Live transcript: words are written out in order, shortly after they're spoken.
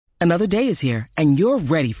Another day is here, and you're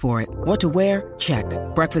ready for it. What to wear? Check.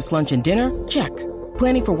 Breakfast, lunch, and dinner? Check.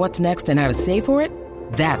 Planning for what's next and how to save for it?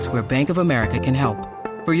 That's where Bank of America can help.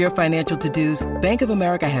 For your financial to-dos, Bank of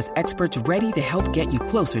America has experts ready to help get you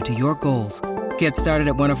closer to your goals. Get started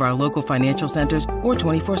at one of our local financial centers or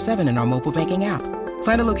 24/7 in our mobile banking app.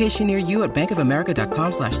 Find a location near you at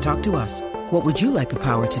bankofamerica.com/talktous. What would you like the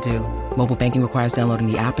power to do? Mobile banking requires downloading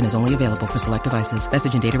the app and is only available for select devices.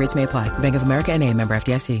 Message and data rates may apply. Bank of America N.A., member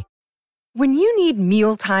FDIC. When you need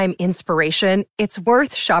mealtime inspiration, it's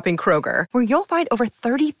worth shopping Kroger, where you'll find over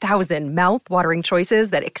 30,000 mouth-watering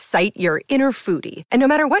choices that excite your inner foodie. And no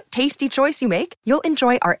matter what tasty choice you make, you'll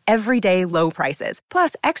enjoy our everyday low prices,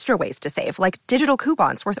 plus extra ways to save, like digital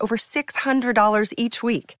coupons worth over $600 each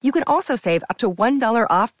week. You can also save up to $1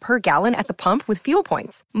 off per gallon at the pump with fuel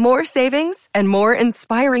points. More savings and more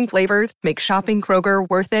inspiring flavors make shopping Kroger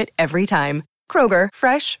worth it every time. Kroger,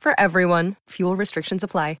 fresh for everyone. Fuel restrictions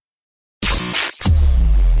apply.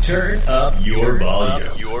 Turn up your volume.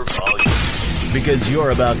 Because you're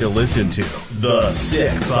about to listen to The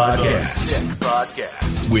Sick Podcast.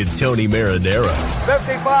 With Tony Marinaro.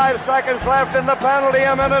 55 seconds left in the penalty,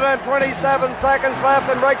 a minute and 27 seconds left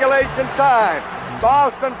in regulation time.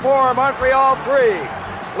 Boston 4, Montreal 3.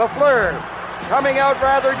 Lafleur coming out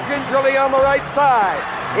rather gingerly on the right side.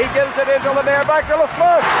 He gives it into Lemaire, back to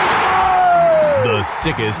Lafleur. The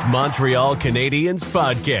sickest Montreal Canadiens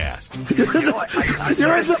podcast.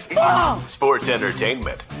 You're in the ball! Sports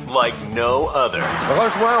entertainment like no other.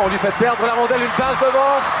 Rejoint, on lui fait perdre la rondelle, une passe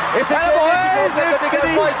devant. Et c'est le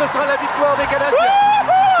dégagement et ce sera la victoire des Canadiens.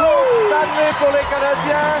 Stanley pour les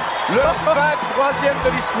Canadiens, le 23e de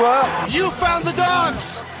l'histoire. You found the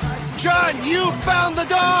dogs! John, you found the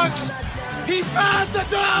dogs! He found the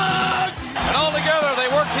dogs! And all together, they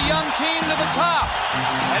worked the young team to the top.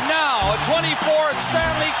 And now, a 24th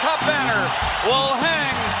Stanley Cup banner will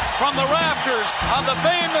hang from the rafters of the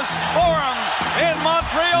famous Forum in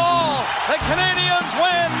Montreal. The Canadiens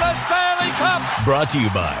win the Stanley Cup. Brought to you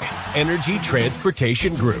by Energy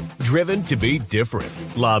Transportation Group. Driven to be different.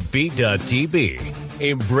 LaBita.tb.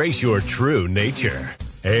 Embrace your true nature.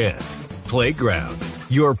 And Playground,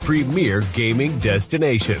 your premier gaming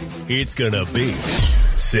destination. It's gonna be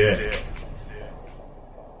sick.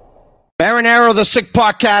 Marinaro, the Sick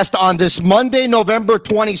Podcast on this Monday, November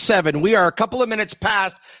 27. We are a couple of minutes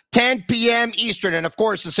past 10 p.m. Eastern. And, of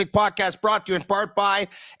course, the Sick Podcast brought to you in part by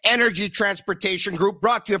Energy Transportation Group,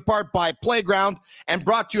 brought to you in part by Playground, and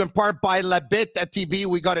brought to you in part by LaBita.tb.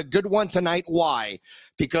 We got a good one tonight. Why?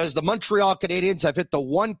 Because the Montreal Canadiens have hit the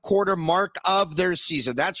one-quarter mark of their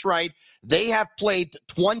season. That's right. They have played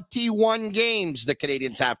 21 games, the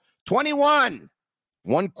Canadiens have. 21!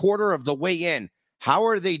 One quarter of the way in. How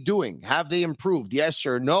are they doing? Have they improved? Yes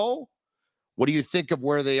or no? What do you think of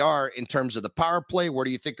where they are in terms of the power play? Where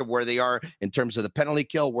do you think of where they are in terms of the penalty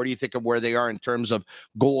kill? Where do you think of where they are in terms of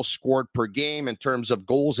goals scored per game, in terms of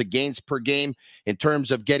goals against per game, in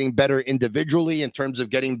terms of getting better individually, in terms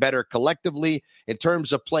of getting better collectively, in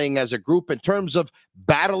terms of playing as a group, in terms of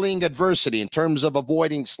battling adversity, in terms of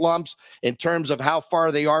avoiding slumps, in terms of how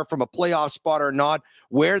far they are from a playoff spot or not,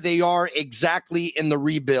 where they are exactly in the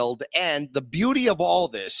rebuild? And the beauty of all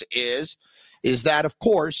this is that, of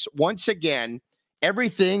course, once again,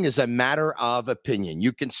 everything is a matter of opinion.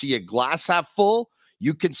 You can see a glass half full.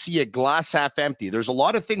 You can see a glass half empty. There's a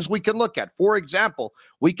lot of things we can look at. For example,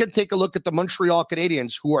 we can take a look at the Montreal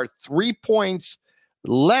Canadiens, who are 3 points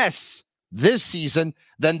less this season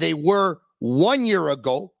than they were 1 year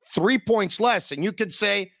ago, 3 points less. And you could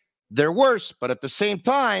say they're worse, but at the same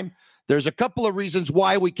time, there's a couple of reasons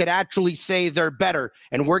why we could actually say they're better.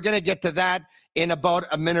 And we're going to get to that in about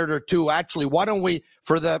a minute or two. Actually, why don't we,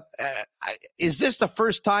 is this the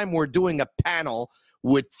first time we're doing a panel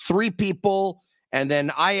with 3 people and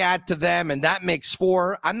then I add to them and that makes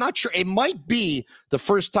 4? I'm not sure. It might be the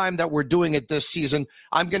first time that we're doing it this season.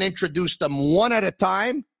 I'm going to introduce them one at a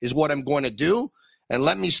time is what I'm going to do. And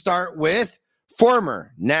let me start with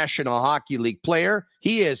former National Hockey League player.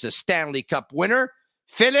 He is a Stanley Cup winner.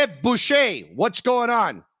 Philippe Boucher. What's going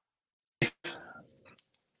on?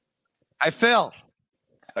 Hi, Phil.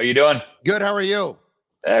 How you doing? Good. How are you?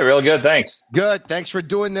 Hey, real good. Thanks. Good. Thanks for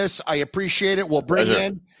doing this. I appreciate it. We'll bring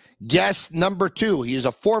in guest number 2. He is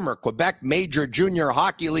a former Quebec Major Junior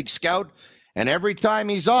Hockey League scout. And every time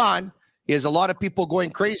he's on, he has a lot of people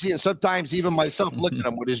going crazy. And sometimes even myself looking at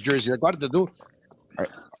him with his jersey. Like, what did they do?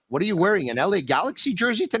 What are you wearing? An LA Galaxy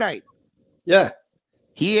jersey tonight? Yeah.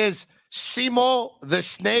 He is Simo the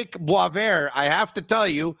Snake Boisvert. I have to tell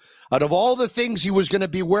you, out of all the things he was going to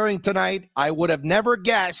be wearing tonight, I would have never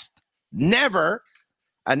guessed,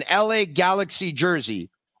 an LA Galaxy jersey,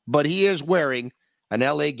 but he is wearing an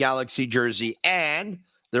LA Galaxy jersey. And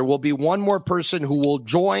there will be one more person who will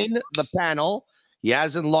join the panel. He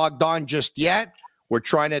hasn't logged on just yet. We're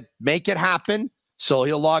trying to make it happen. So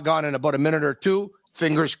he'll log on in about a minute or two.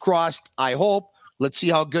 Fingers crossed, I hope. Let's see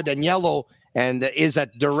how good Daniello is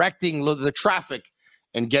at directing the traffic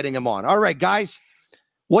and getting him on. All right, guys,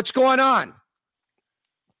 what's going on?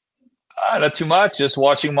 Not too much. Just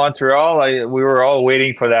watching Montreal. We were all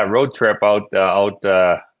waiting for that road trip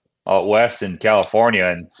out west in California,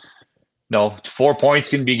 and 4 points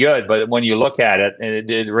can be good, but when you look at it,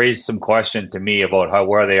 it raised some question to me about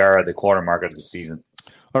where they are at the quarter mark of the season.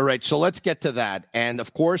 All right, so let's get to that. And,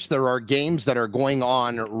 of course, there are games that are going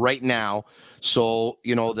on right now. So,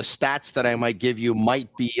 the stats that I might give you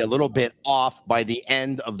might be a little bit off by the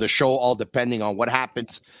end of the show, all depending on what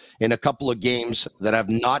happens in a couple of games that have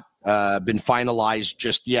not been finalized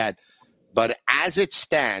just yet. But as it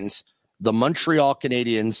stands, the Montreal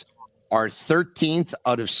Canadiens are 13th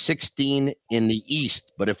out of 16 in the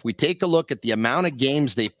East. But if we take a look at the amount of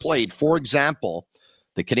games they've played, for example,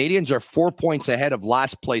 the Canadiens are 4 points ahead of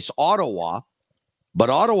last place Ottawa, but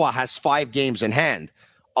Ottawa has 5 games in hand.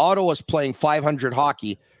 Ottawa's playing 500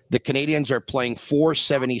 hockey. The Canadiens are playing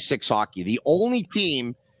 476 hockey. The only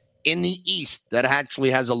team in the East that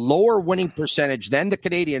actually has a lower winning percentage than the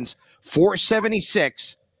Canadiens,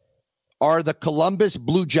 476, are the Columbus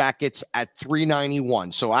Blue Jackets at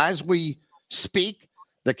 391. So as we speak,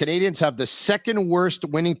 the Canadiens have the second worst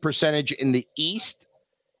winning percentage in the East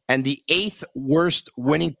and the 8th worst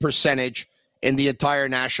winning percentage in the entire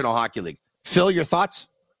National Hockey League. Phil, your thoughts?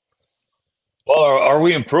 Well, are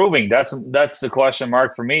we improving? That's the question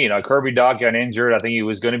mark for me. Kirby Dach got injured. I think he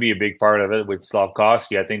was going to be a big part of it with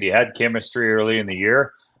Slafkovsky. I think they had chemistry early in the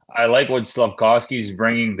year. I like what Slafkovsky's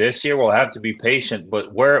bringing this year. We'll have to be patient,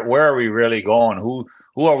 but where are we really going?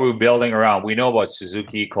 Who are we building around? We know about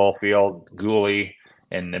Suzuki, Caulfield, Gooley,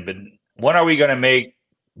 but when are we going to make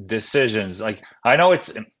decisions? I know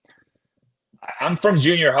I'm from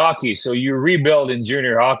junior hockey, so you rebuild in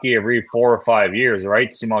junior hockey every 4 or 5 years,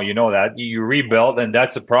 right, Simon? You know that. You rebuild, and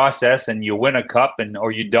that's a process, and you win a cup,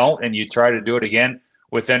 or you don't, and you try to do it again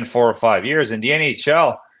within 4 or 5 years. In the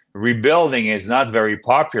NHL, rebuilding is not very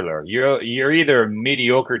popular. You're either a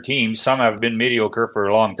mediocre team, some have been mediocre for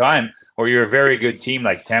a long time, or you're a very good team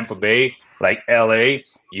like Tampa Bay, like LA.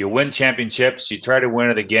 You win championships, you try to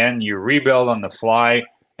win it again, you rebuild on the fly,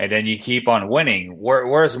 and then you keep on winning.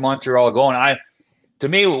 Where's Montreal going? To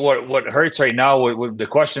me, what hurts right now, with the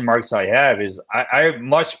question marks I have, is I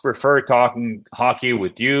much prefer talking hockey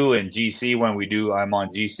with you and GC when I'm on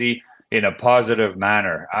GC in a positive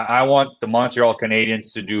manner. I want the Montreal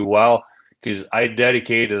Canadiens to do well because I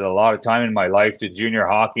dedicated a lot of time in my life to junior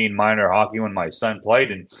hockey and minor hockey when my son played,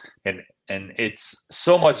 and it's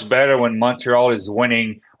so much better when Montreal is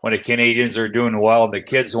winning, when the Canadiens are doing well, the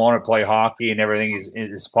kids want to play hockey and everything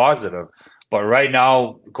is positive. But right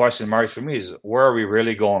now, the question marks for me is, where are we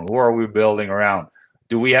really going? Who are we building around?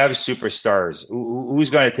 Do we have superstars? Who's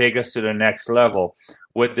going to take us to the next level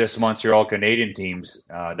with this Montreal Canadian teams?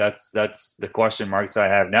 That's the question marks I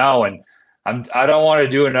have now. And I don't want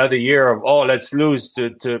to do another year of, let's lose to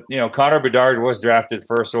Connor Bedard was drafted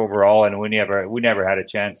first overall, and we never had a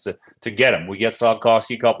chance to get him. We get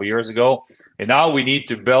Slafkovsky a couple years ago, and now we need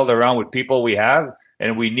to build around with people we have,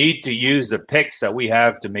 and we need to use the picks that we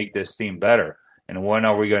have to make this team better. And when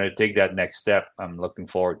are we going to take that next step? I'm looking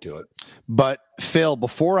forward to it. But Phil,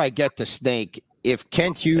 before I get to Snake, if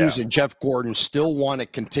Kent Hughes and Jeff Gordon still want to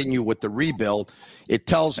continue with the rebuild, it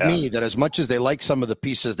tells me that as much as they like some of the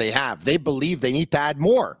pieces they have, they believe they need to add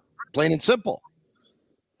more, plain and simple.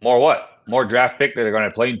 More what? More draft pick that they're going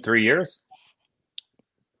to play in 3 years?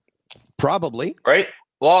 Probably. Right?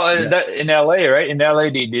 Well, in LA, right? In LA,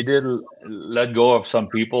 they did let go of some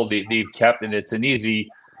people. They've kept, and it's an easy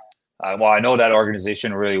I know that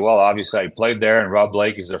organization really well. Obviously, I played there, and Rob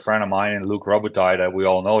Blake is a friend of mine, and Luke Robitaille that we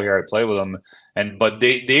all know here. I played with them, but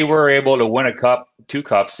they were able to win two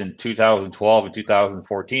cups in 2012 and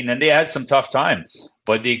 2014, and they had some tough times.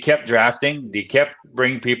 But they kept drafting, they kept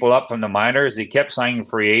bringing people up from the minors, they kept signing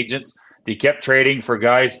free agents, they kept trading for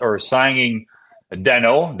guys or signing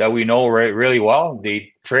Dano that we know really well.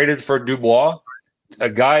 They traded for Dubois. A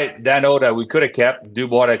guy, Dano, that we could have kept,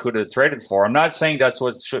 Dubois that could have traded for. I'm not saying that's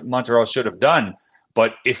what Montreal should have done,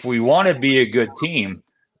 but if we want to be a good team,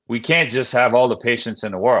 we can't just have all the patience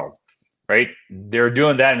in the world, right? They're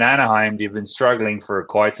doing that in Anaheim. They've been struggling for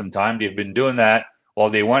quite some time. They've been doing that while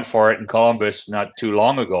they went for it in Columbus not too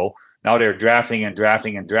long ago. Now they're drafting and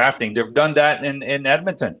drafting and drafting. They've done that in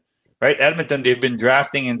Edmonton, right? Edmonton, they've been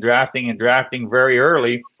drafting and drafting and drafting very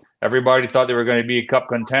early. Everybody thought they were going to be a cup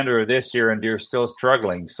contender this year, and they're still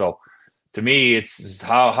struggling. So to me, it's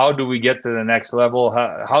how do we get to the next level?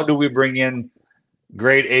 How do we bring in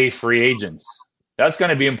grade A free agents? That's going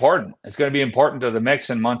to be important. It's going to be important to the mix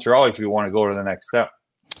in Montreal if you want to go to the next step.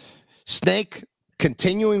 Snake,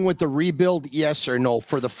 continuing with the rebuild, yes or no?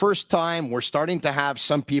 For the first time, we're starting to have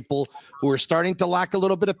some people who are starting to lack a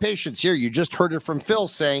little bit of patience here. You just heard it from Phil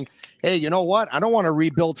saying, hey, you know what? I don't want to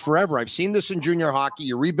rebuild forever. I've seen this in junior hockey.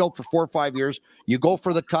 You rebuild for 4 or 5 years. You go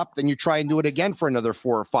for the cup, then you try and do it again for another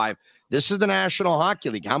 4 or 5. This is the National Hockey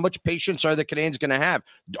League. How much patience are the Canadiens going to have?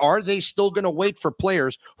 Are they still going to wait for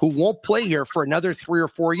players who won't play here for another 3 or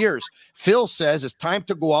 4 years? Phil says it's time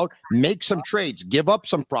to go out, make some trades, give up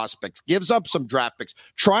some prospects, gives up some draft picks,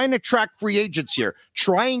 try and attract free agents here.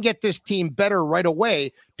 Try and get this team better right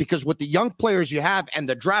away, because with the young players you have and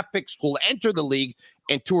the draft picks who will enter the league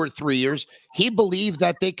in 2 or 3 years, he believed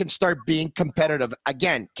that they can start being competitive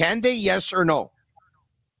again. Can they? Yes or no?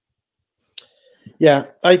 Yeah,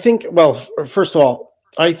 I think, well, first of all,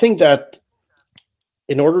 I think that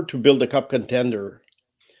in order to build a cup contender,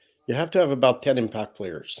 you have to have about 10 impact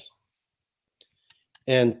players.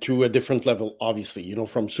 And to a different level, obviously,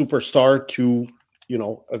 from superstar to,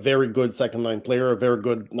 a very good second line player, a very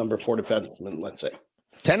good number 4 defenseman, let's say.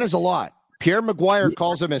 10 is a lot. Pierre Maguire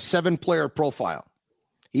calls him a 7-player profile.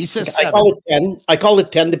 He says 7. I call it 10. I call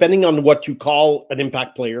it 10, depending on what you call an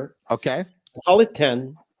impact player. Okay. I call it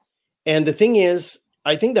 10. And the thing is,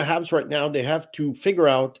 I think the Habs right now, they have to figure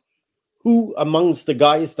out who amongst the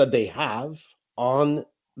guys that they have on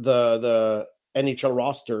the NHL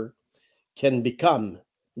roster can become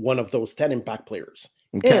one of those 10 impact players.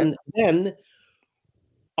 Okay. And then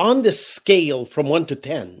on the scale from 1 to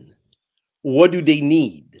 10, what do they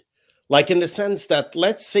need? Like in the sense that,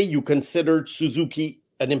 let's say you consider Suzuki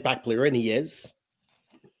an impact player, and he is.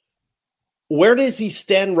 Where does he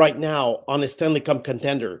stand right now on a Stanley Cup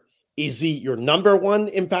contender? Is he your number 1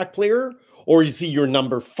 impact player, or is he your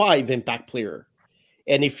number 5 impact player?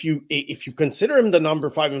 And if you consider him the number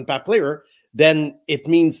 5 impact player, then it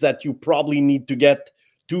means that you probably need to get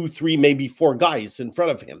 2, 3, maybe 4 guys in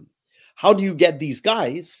front of him. How do you get these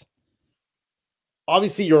guys?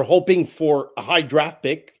 Obviously, you're hoping for a high draft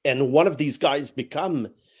pick, and one of these guys become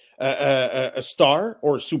a star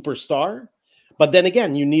or a superstar. But then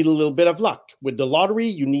again, you need a little bit of luck. With the lottery,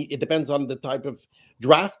 it depends on the type of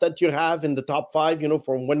draft that you have in the top 5,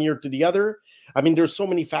 from 1 year to the other. I mean, there's so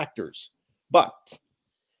many factors. But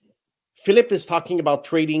Philip is talking about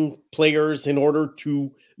trading players in order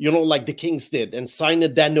to, like the Kings did, and sign a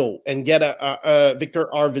Dano and get a Victor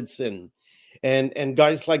Arvidsson and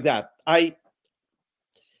guys like that. I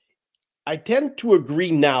tend to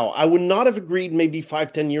agree now. I would not have agreed maybe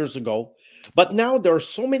 5-10 years ago. But now there are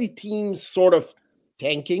so many teams sort of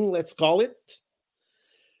tanking, let's call it,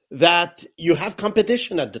 that you have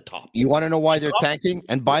competition at the top. You want to know why they're tanking?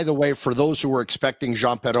 And by the way, for those who were expecting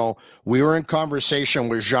Jean Perron, we were in conversation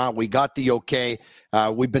with Jean. We got the okay.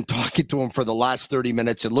 We've been talking to him for the last 30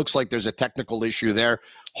 minutes. It looks like there's a technical issue there.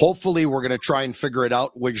 Hopefully, we're going to try and figure it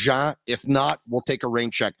out with Jean. If not, we'll take a rain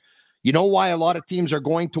check. You know why a lot of teams are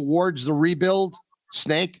going towards the rebuild,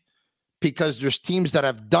 Snake? Because there's teams that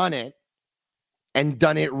have done it and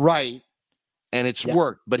done it right, and it's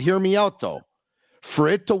worked. But hear me out, though. For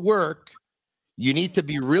it to work, you need to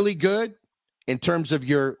be really good in terms of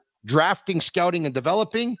your drafting, scouting, and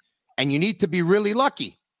developing, and you need to be really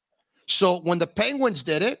lucky. So when the Penguins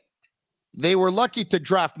did it, they were lucky to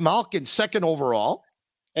draft Malkin 2nd overall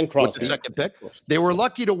and Crosby with the 2nd pick. They were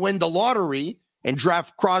lucky to win the lottery and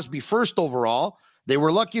draft Crosby 1st overall. They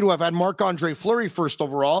were lucky to have had Marc-Andre Fleury 1st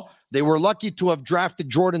overall. They were lucky to have drafted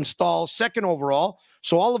Jordan Staal 2nd overall.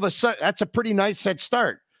 So all of a sudden, that's a pretty nice head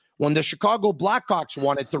start. When the Chicago Blackhawks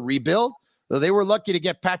wanted to rebuild, they were lucky to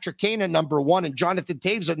get Patrick Kane at number 1 and Jonathan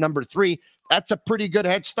Taves at number 3. That's a pretty good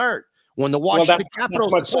head start. When the Washington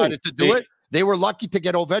Capitals decided to do it, they were lucky to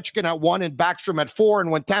get Ovechkin at 1 and Backstrom at 4.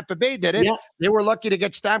 And when Tampa Bay did it, they were lucky to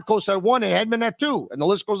get Stamkos at 1 and Hedman at 2. And the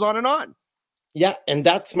list goes on and on. Yeah, and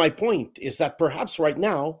that's my point, is that perhaps right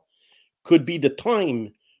now could be the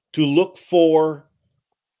time to look for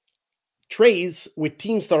trades with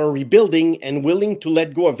teams that are rebuilding and willing to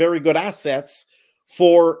let go of very good assets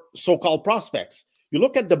for so-called prospects. You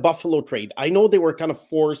look at the Buffalo trade. I know they were kind of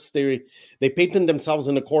forced. They painted themselves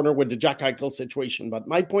in the corner with the Jack Eichel situation. But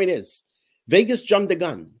my point is, Vegas jumped the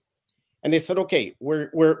gun. And they said, okay,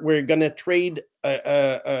 we're going to trade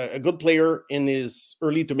a good player in his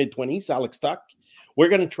early to mid-20s, Alex Tuck. We're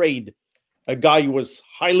going to trade a guy who was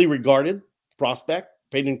highly regarded, prospect,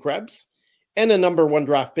 Peyton Krebs, and a number 1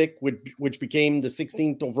 draft pick, which became the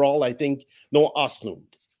 16th overall, I think, Noah Ostlund.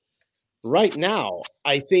 Right now,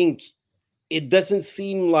 I think it doesn't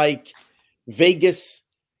seem like Vegas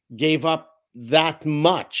gave up that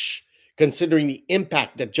much, considering the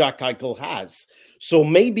impact that Jack Eichel has. So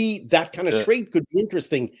maybe that kind of trade could be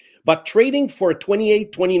interesting. But trading for a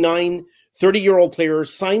 28, 29, 30-year-old player,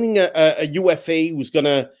 signing a UFA who's going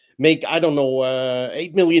to make, I don't know,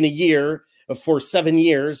 $8 million a year for 7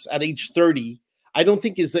 years at age 30, I don't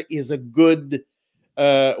think is a good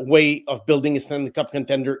way of building a Stanley Cup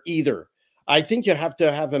contender either. I think you have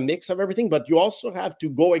to have a mix of everything, but you also have to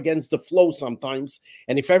go against the flow sometimes.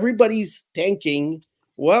 And if everybody's tanking,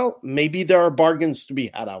 well, maybe there are bargains to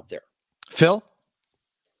be had out there. Phil?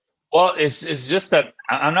 Well, it's just that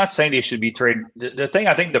I'm not saying they should be traded. The thing,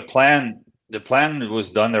 I think the plan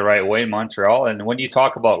was done the right way in Montreal. And when you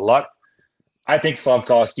talk about luck, I think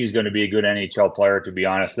Slafkovsky is going to be a good NHL player, to be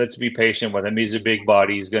honest. Let's be patient with him. He's a big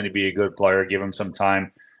body. He's going to be a good player. Give him some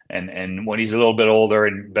time. And when he's a little bit older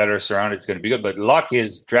and better surrounded, it's going to be good. But luck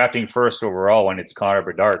is drafting first overall when it's Connor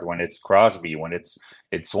Bedard, when it's Crosby, when it's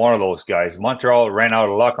one of those guys. Montreal ran out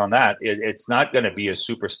of luck on that. It's not going to be a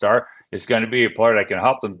superstar. It's going to be a player that can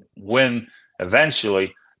help them win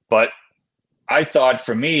eventually. But I thought,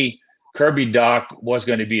 for me, Kirby Dach was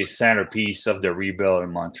going to be a centerpiece of the rebuild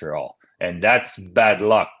in Montreal. And that's bad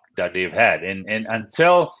luck that they've had. And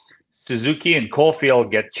until Suzuki and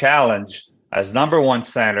Caulfield get challenged as number one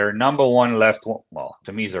center, number one left, well,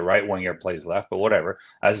 to me, he's a right winger, plays left, but whatever.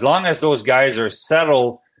 As long as those guys are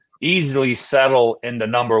easily settled in the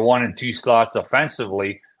number 1 and 2 slots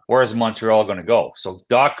offensively, where's Montreal going to go? So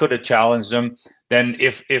Dach could have challenged them. Then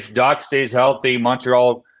if Dach stays healthy,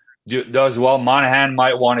 Montreal does well. Monahan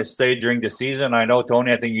might want to stay during the season. I know,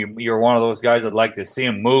 Tony, I think you're one of those guys that like to see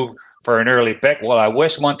him move for an early pick. Well, I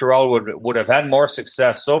wish Montreal would have had more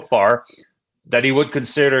success so far, that he would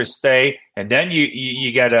consider stay, and then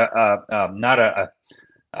you get not a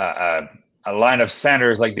line of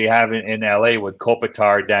centers like they have in LA with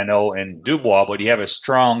Kopitar, Danault, and Dubois, but you have a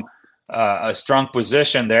strong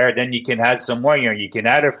position there. Then you can add some more. You can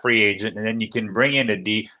add a free agent, and then you can bring in a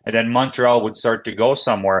D, and then Montreal would start to go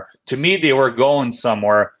somewhere. To me, they were going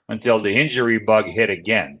somewhere until the injury bug hit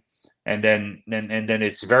again. And then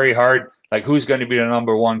it's very hard. Like, who's going to be the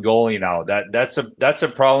number 1 goalie now? That's a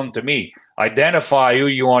problem to me. Identify who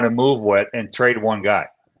you want to move with and trade one guy.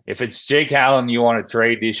 If it's Jake Allen you want to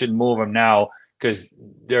trade, you should move him now, because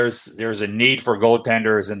there's a need for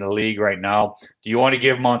goaltenders in the league right now. Do you want to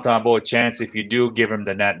give Montembeault a chance? If you do, give him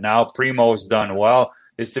the net now. Primo's done well.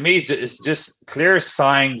 To me, it's just clear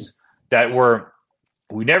signs that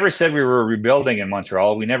we never said we were rebuilding in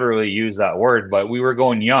Montreal. We never really used that word, but we were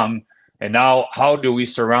going young. And now, how do we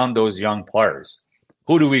surround those young players?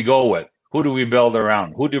 Who do we go with? Who do we build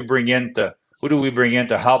around? Who do we bring in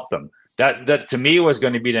to help them? That to me was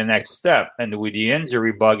going to be the next step. And with the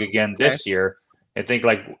injury bug again this year, I think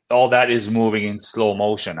like all that is moving in slow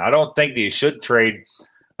motion. I don't think they should trade.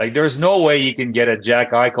 Like, there's no way you can get a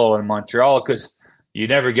Jack Eichel in Montreal, because you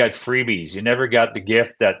never get freebies. You never got the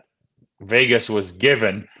gift that Vegas was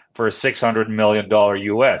given for $600 million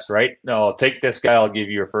US, right? No, I'll take this guy, I'll give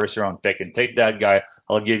you a first-round pick, and take that guy,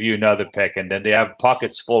 I'll give you another pick, and then they have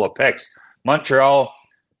pockets full of picks. Montreal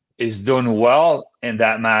is doing well in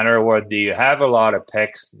that manner, where they have a lot of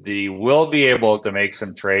picks. They will be able to make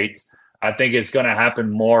some trades. I think it's going to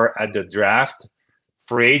happen more at the draft,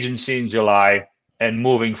 free agency in July, and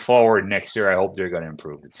moving forward next year. I hope they're going to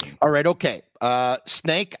improve the team. All right, okay.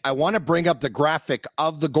 Snake, I want to bring up the graphic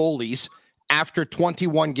of the goalies after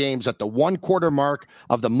 21 games at the 1/4 mark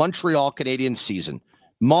of the Montreal Canadiens season.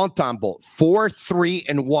 Montembeault,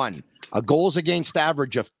 4-3-1, a goals against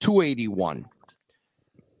average of .281,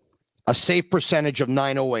 a save percentage of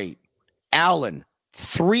 .908. Allen,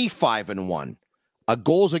 3-5-1, a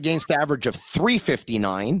goals against average of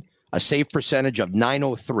 .359, a save percentage of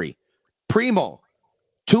 .903. Primo,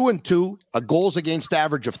 2-2, a goals against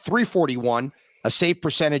average of .341, a save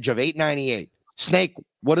percentage of .898. Snake,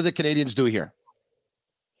 what do the Canadians do here?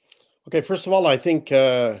 Okay, first of all, I think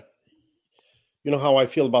you know how I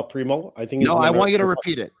feel about Primo. I think I want you to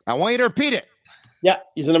repeat it. Yeah,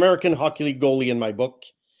 he's an American Hockey League goalie in my book.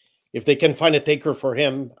 If they can find a taker for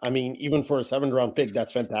him, I mean, even for a 7th-round pick,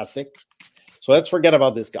 that's fantastic. So let's forget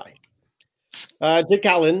about this guy. Jake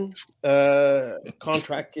Allen,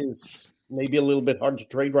 contract is maybe a little bit hard to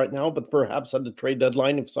trade right now, but perhaps at the trade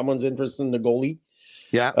deadline, if someone's interested in the goalie,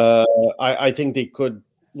 I think they could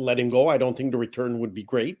let him go. I don't think the return would be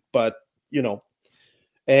great, but,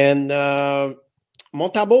 And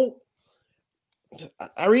Montembeault,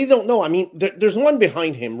 I really don't know. I mean, there's one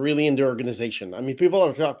behind him really in the organization. I mean, people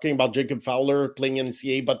are talking about Jacob Fowler playing in the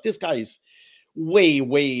CA, but this guy's way,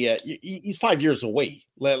 he's 5 years away.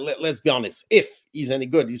 Let's be honest. If he's any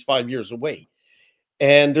good, he's 5 years away.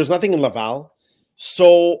 And there's nothing in Laval.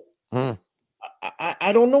 So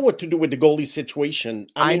I don't know what to do with the goalie situation.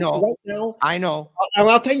 I mean, know. right now, I know. And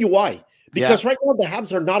I'll tell you why. Because right now the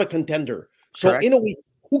Habs are not a contender. So Correct. in a way,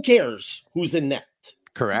 who cares who's in net?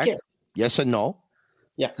 Correct. Yes and no.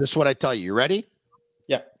 Yeah. This is what I tell you. You ready?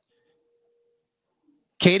 Yeah.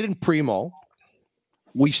 Caden Primo,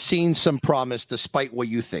 we've seen some promise despite what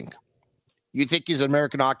you think. You think he's an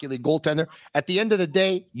American Hockey League goaltender? At the end of the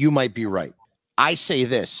day, you might be right. I say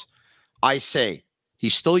this. I say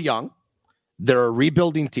he's still young. They're a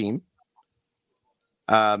rebuilding team.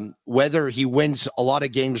 Whether he wins a lot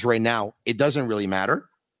of games right now, it doesn't really matter.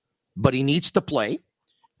 But he needs to play.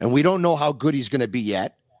 And we don't know how good he's going to be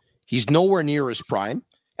yet. He's nowhere near his prime.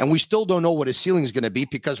 And we still don't know what his ceiling is going to be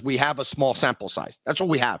because we have a small sample size. That's what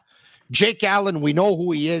we have. Jake Allen, we know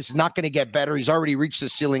who he is. He's not going to get better. He's already reached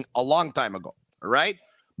his ceiling a long time ago. All right?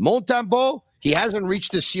 Montembeault, he hasn't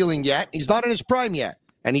reached his ceiling yet. He's not in his prime yet.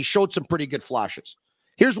 And he showed some pretty good flashes.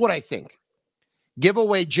 Here's what I think. Give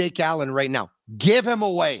away Jake Allen right now. Give him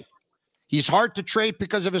away. He's hard to trade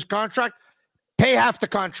because of his contract. Pay half the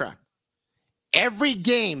contract. Every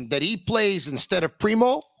game that he plays instead of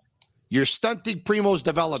Primo, you're stunting Primo's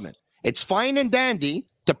development. It's fine and dandy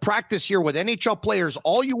to practice here with NHL players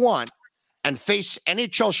all you want and face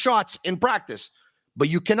NHL shots in practice, but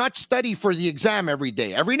you cannot study for the exam every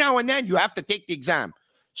day. Every now and then you have to take the exam.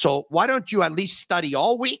 So why don't you at least study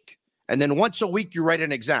all week, and then once a week you write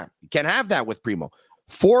an exam? You can't have that with Primo.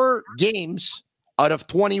 4 games out of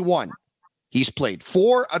 21 he's played.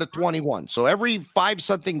 4 out of 21. So every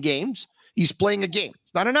 5-something games, he's playing a game.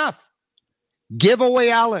 It's not enough. Give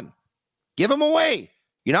away Allen. Give him away.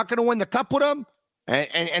 You're not going to win the cup with him,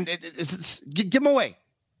 and give him away.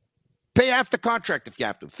 Pay half the contract if you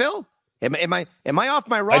have to. Phil, am I off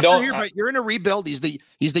my rocker here? But you're in a rebuild. He's the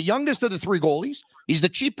youngest of the 3 goalies. He's the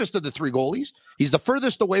cheapest of the 3 goalies. He's the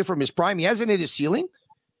furthest away from his prime. He hasn't hit his ceiling.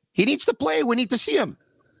 He needs to play. We need to see him.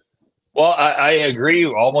 Well, I agree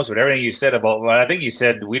almost with everything you said about. Well, I think you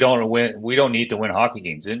said we don't need to win hockey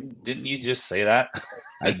games. Didn't you just say that?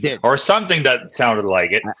 I did, or something that sounded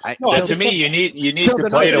like it. To me, you need to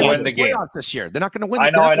play to win the game this year. They're not going to win. I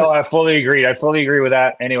know. I fully agree. with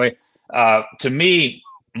that. Anyway, to me,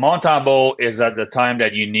 Montembeault is at the time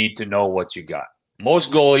that you need to know what you got.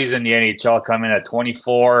 Most goalies in the NHL come in at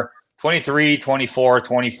 24, 23, 24,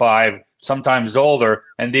 25, sometimes older,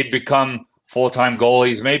 and they become full-time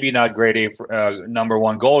goalies, maybe not grade A number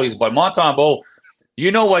 1 goalies, but Montembeault,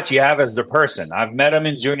 you know what you have as the person. I've met him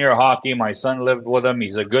in junior hockey. My son lived with him.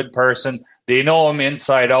 He's a good person. They know him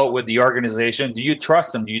inside out with the organization. Do you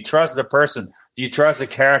trust him? Do you trust the person? Do you trust the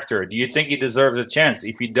character? Do you think he deserves a chance?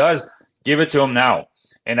 If he does, give it to him now.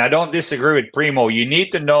 And I don't disagree with Primo. You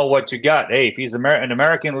need to know what you got. Hey, if he's an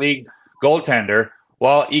American League goaltender,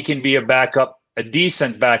 well, he can be a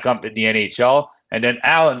decent backup in the NHL. And then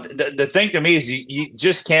Allen, the thing to me is you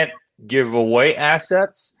just can't give away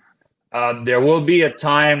assets. There will be a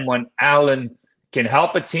time when Allen can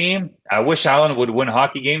help a team. I wish Allen would win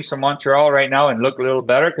hockey games for Montreal right now and look a little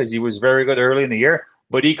better because he was very good early in the year.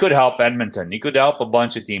 But he could help Edmonton. He could help a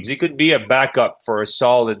bunch of teams. He could be a backup for a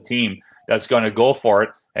solid team that's going to go for it.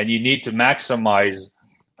 And you need to maximize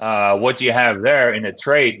what you have there in a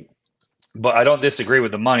trade. But I don't disagree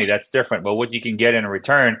with the money. That's different. But what you can get in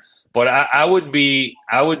return. But I would be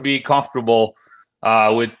comfortable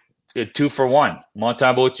with 2 for 1.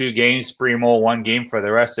 Montembeault 2 games, Primo 1 game for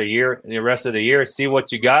the rest of the year. The rest of the year, see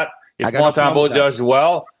what you got. If Montembeault does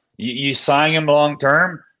well, you sign him long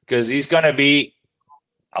term because he's going to be,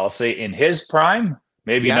 I'll say, in his prime.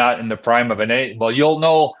 Maybe not in the prime of an A. Well,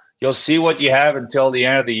 you'll see what you have until the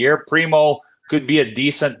end of the year. Primo could be a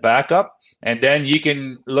decent backup, and then you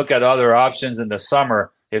can look at other options in the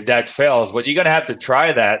summer if that fails. But you're going to have to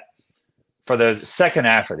try that for the second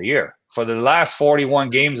half of the year. For the last 41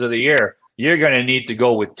 games of the year, you're going to need to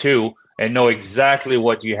go with 2 and know exactly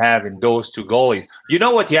what you have in those 2 goalies. You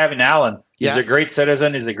know what you have in Allen. He's a great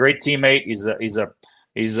citizen. He's a great teammate.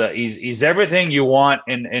 He's everything you want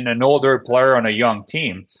in an older player on a young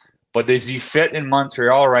team. But does he fit in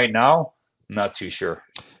Montreal right now? I'm not too sure.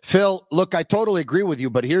 Phil, look, I totally agree with you,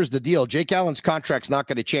 but here's the deal. Jake Allen's contract's not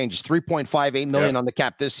going to change. It's $3.58 million on the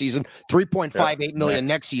cap this season, $3.58 million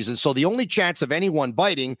next season. So the only chance of anyone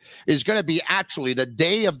biting is going to be actually the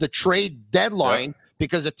day of the trade deadline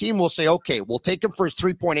because a team will say, okay, we'll take him for his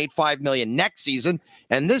 $3.85 million next season,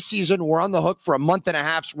 and this season we're on the hook for a month and a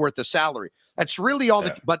half's worth of salary. That's really all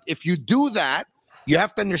but if you do that, you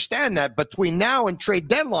have to understand that between now and trade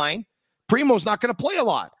deadline, Primo's not going to play a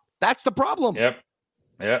lot. That's the problem. Yep.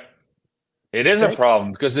 It is a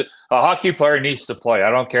problem because a hockey player needs to play.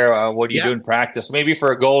 I don't care what you do in practice. Maybe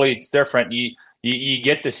for a goalie, it's different. you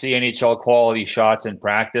get to see NHL quality shots in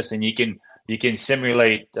practice, and you can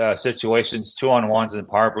simulate situations 2-on-1s and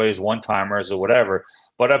power plays, one-timers or whatever.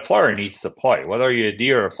 But a player needs to play, whether you're a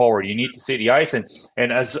D or a forward. You need to see the ice,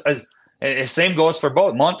 and as same goes for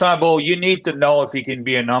both. Montembeault, you need to know if he can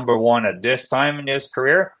be a number one at this time in his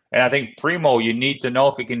career, and I think Primo, you need to know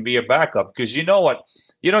if he can be a backup, because you know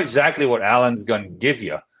exactly what Allen's going to give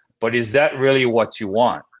you, but is that really what you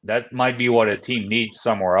want? That might be what a team needs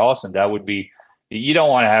somewhere else, and that would be. You don't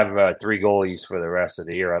want to have 3 goalies for the rest of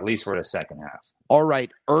the year, at least for the second half. All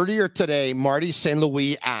right. Earlier today, Marty St.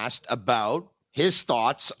 Louis asked about his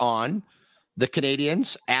thoughts on the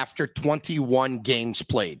Canadiens after 21 games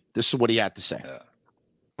played. This is what he had to say.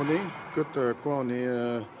 Écoute, on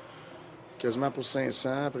est quasiment pour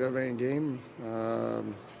 500 après 20 games.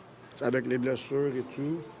 Avec les blessures et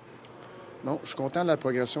tout. Non, je suis content de la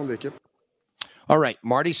progression de l'équipe. All right.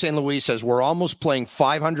 Marty St. Louis says, we're almost playing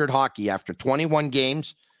 500 hockey after 21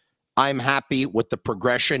 games. I'm happy with the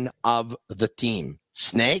progression of the team.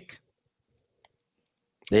 Snake?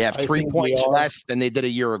 They have 3 points less than they did a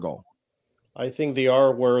year ago. I think they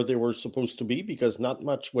are where they were supposed to be because not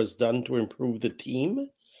much was done to improve the team.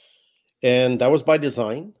 And that was by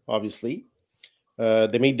design, obviously.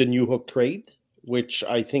 They made the new Hook trade, which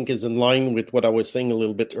I think is in line with what I was saying a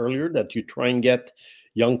little bit earlier, that you try and get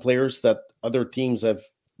young players that other teams have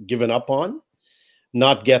given up on,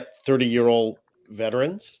 not get 30-year-old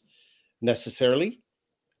veterans necessarily.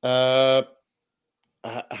 However,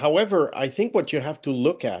 I think what you have to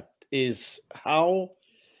look at is how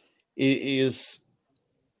the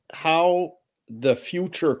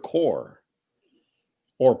future core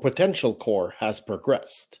or potential core has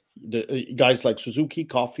progressed. The guys like Suzuki,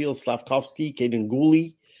 Caulfield, Slavkovsky, Caden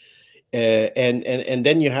Gooley, and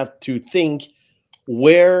then you have to think,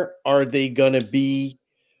 where are they going to be?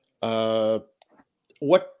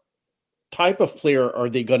 What type of player are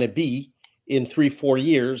they going to be in 3-4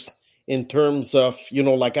 years in terms of,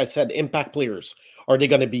 like I said, impact players? Are they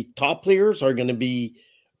going to be top players? Are they going to be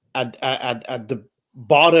at the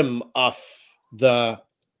bottom of the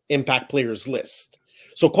impact players list?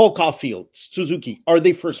 So Cole Caulfield, Suzuki, are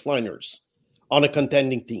they first liners on a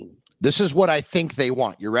contending team? This is what I think they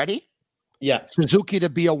want. You ready? Yeah. Suzuki to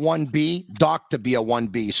be a 1B, Doc to be a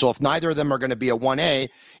 1B. So if neither of them are going to be a 1A,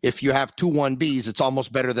 if you have 2 1Bs, it's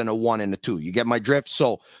almost better than a 1 and a 2. You get my drift?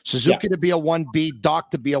 So Suzuki to be a 1B, Doc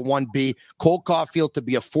to be a 1B, Cole Caulfield to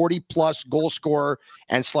be a 40-plus goal scorer,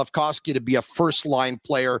 and Slavkovsky to be a first-line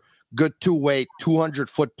player, good two-way,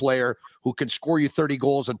 200-foot player who can score you 30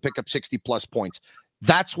 goals and pick up 60-plus points.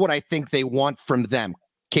 That's what I think they want from them.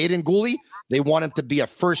 Caden Gooley, they want him to be a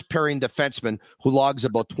first-pairing defenseman who logs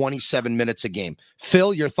about 27 minutes a game.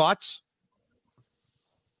 Phil, your thoughts?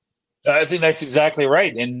 I think that's exactly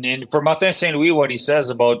right. And for Martin St. Louis, what he says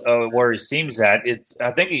about where his team's at,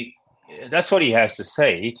 that's what he has to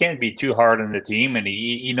say. He can't be too hard on the team, and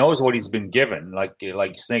he knows what he's been given. Like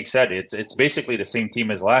Snake said, it's basically the same team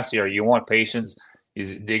as last year. You want patience.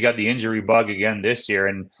 They got the injury bug again this year,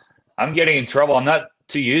 and I'm getting in trouble. I'm not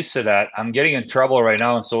too used to that. I'm getting in trouble right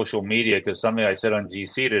now on social media because something I said on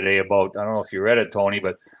GC today about, I don't know if you read it, Tony,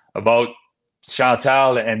 but about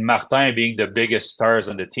Chantal and Martin being the biggest stars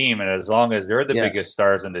on the team. And as long as they're the biggest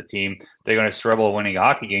stars on the team, they're going to struggle winning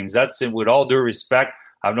hockey games. That's, with all due respect,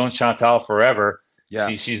 I've known Chantal forever. Yeah.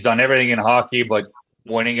 She's done everything in hockey but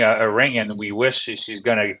winning a ring, and we wish she's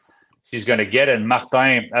going to get it. And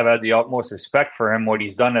Martin, I've had the utmost respect for him, what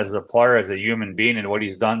he's done as a player, as a human being, and what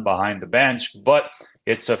he's done behind the bench. But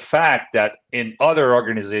it's a fact that in other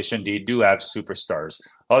organizations, they do have superstars.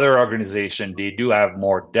 Other organizations, they do have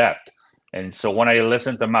more depth. And so when I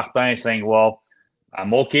listen to Martin saying, well,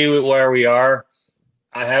 I'm okay with where we are,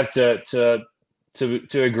 I have to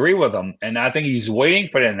agree with him. And I think he's waiting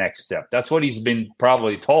for the next step. That's what he's been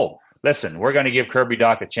probably told. Listen, we're going to give Kirby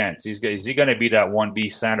Dach a chance. Is he going to be that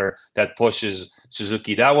 1B center that pushes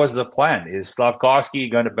Suzuki? That was the plan. Is Slavkovsky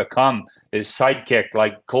going to become his sidekick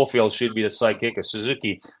like Caulfield should be the sidekick of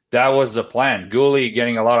Suzuki? That was the plan. Gooley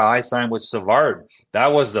getting a lot of ice time with Savard.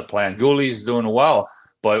 That was the plan. Gooley's doing well,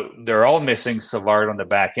 but they're all missing Savard on the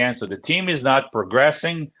back end. So the team is not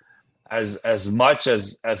progressing as much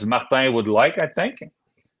as Martin would like, I think.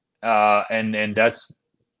 And that's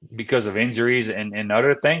because of injuries and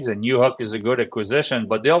other things. And Newhook is a good acquisition,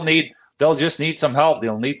 but they'll just need some help.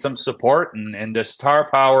 They'll need some support, and the star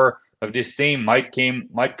power of this team might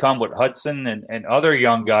come with Hudson and other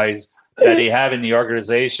young guys that they have in the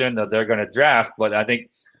organization that they're going to draft. But I think,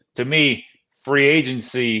 to me, free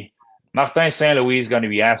agency, Martin St. Louis is going to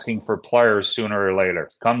be asking for players sooner or later.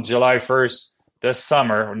 Come July 1st, this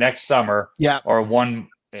summer, or next summer, or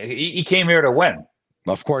he came here to win.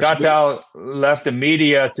 Of course. Chantal left the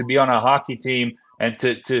media to be on a hockey team and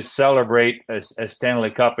to celebrate a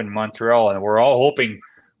Stanley Cup in Montreal. And we're all hoping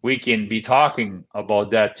we can be talking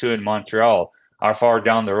about that too in Montreal. How far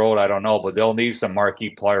down the road, I don't know, but they'll need some marquee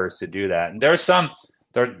players to do that. And there's some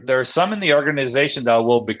in the organization that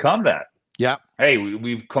will become that. Yeah. Hey,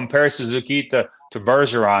 we've compared Suzuki to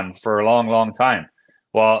Bergeron for a long, long time.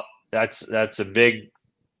 Well, that's a big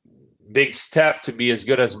step to be as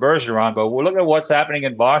good as Bergeron. But we'll look at what's happening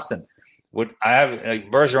in Boston.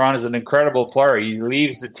 Bergeron is an incredible player. He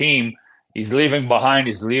leaves the team. He's leaving behind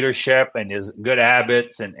his leadership and his good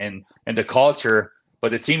habits and the culture.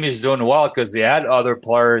 But the team is doing well because they had other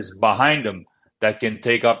players behind them that can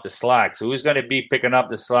take up the slack. So who's going to be picking up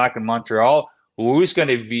the slack in Montreal? Who's going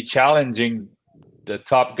to be challenging the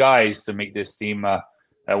top guys to make this team a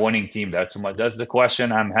winning team? That's the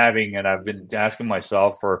question I'm having, and I've been asking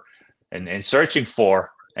myself and searching for.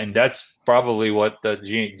 And that's probably what the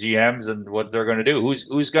GMs and what they're going to do.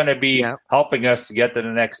 Who's going to be helping us to get to the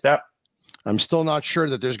next step? I'm still not sure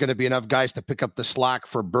that there's going to be enough guys to pick up the slack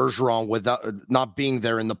for Bergeron without not being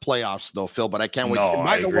there in the playoffs, though, Phil. But I can't wait.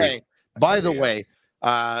 By the way,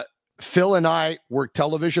 Phil and I work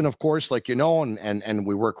television, of course, like you know, and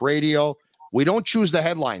we work radio. We don't choose the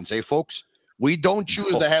headlines, folks? We don't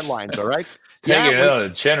choose the headlines, all right? Taking it on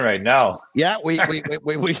the chin right now. Yeah, we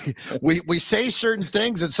say certain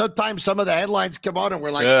things, and sometimes some of the headlines come out, and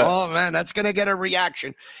we're like, oh, man, that's going to get a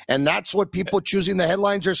reaction. And that's what people choosing the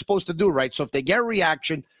headlines are supposed to do, right? So if they get a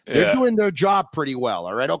reaction, they're doing their job pretty well,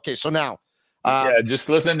 all right? Okay, so now. Just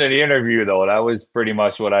listen to the interview, though. That was pretty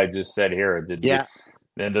much what I just said here.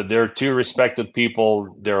 They're two respected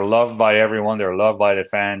people. They're loved by everyone. They're loved by the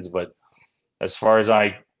fans. But as far as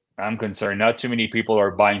I'm concerned, not too many people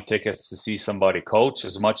are buying tickets to see somebody coach.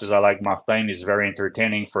 As much as I like Martin, he's very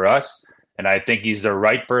entertaining for us. And I think he's the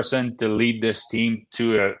right person to lead this team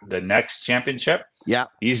to the next championship. Yeah.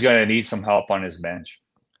 He's going to need some help on his bench.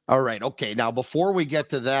 All right. Okay. Now, before we get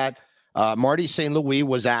to that, Marty St. Louis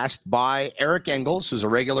was asked by Eric Engels, who's a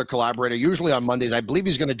regular collaborator, usually on Mondays. I believe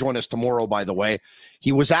he's going to join us tomorrow, by the way.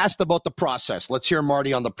 He was asked about the process. Let's hear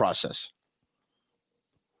Marty on the process.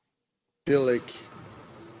 I feel like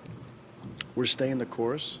we're staying the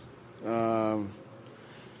course. And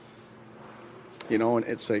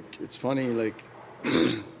it's like, it's funny, like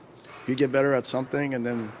you get better at something and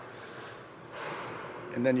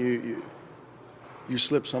then you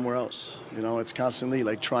slip somewhere else. It's constantly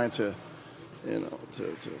like trying to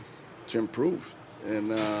improve. And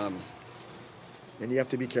you have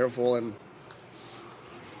to be careful and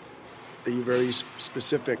that you're very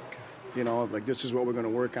specific, like this is what we're going to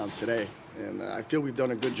work on today. And I feel we've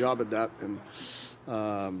done a good job at that. And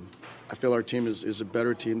I feel our team is a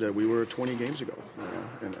better team than we were 20 games ago.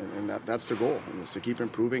 And that's the goal, and it's to keep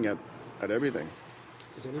improving at everything.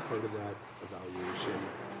 Is any part of that evaluation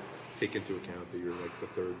take into account that you're like the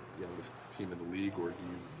third youngest team in the league, or do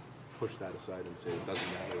you push that aside and say it doesn't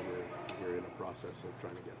matter, we're in a process of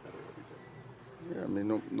trying to get better every day? Yeah, I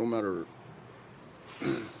mean, no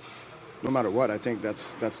matter what, I think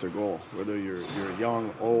that's the goal. Whether you're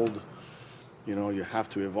young, old, you have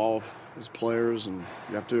to evolve as players and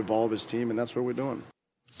you have to evolve as team, and that's what we're doing.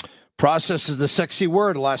 Process is the sexy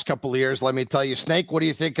word the last couple of years. Let me tell you, Snake, what do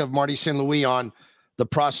you think of Marty St. Louis on the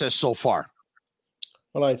process so far?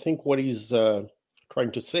 Well, I think what he's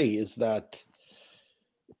trying to say is that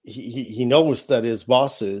he knows that his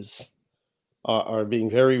bosses are being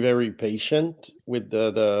very, very patient with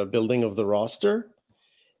the building of the roster,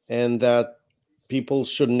 and that people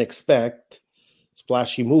shouldn't expect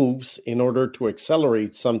splashy moves in order to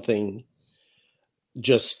accelerate something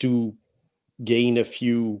just to gain a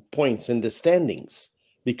few points in the standings.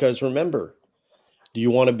 Because remember, do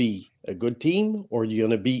you want to be a good team or do you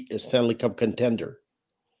want to be a Stanley Cup contender?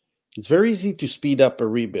 It's very easy to speed up a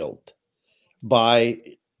rebuild by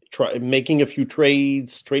making a few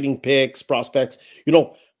trades, trading picks, prospects.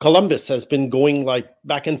 Columbus has been going like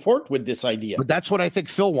back and forth with this idea. But that's what I think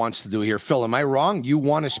Phil wants to do here. Phil, am I wrong? You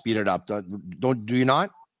want to speed it up. Do you not?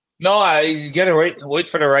 No, I got to wait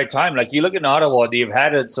for the right time. Like you look at Ottawa, they've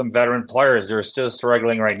had some veteran players. They're still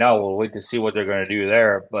struggling right now. We'll wait to see what they're going to do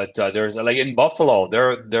there. But there's like in Buffalo,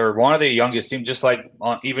 they're one of the youngest teams, just like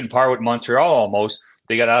even par with Montreal almost.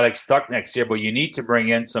 They got Alex Tuck next year, but you need to bring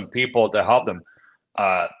in some people to help them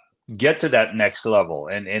get to that next level.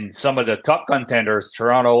 And some of the top contenders,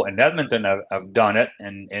 Toronto and Edmonton, have done it,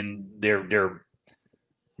 and they're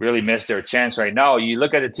really missed their chance right now. You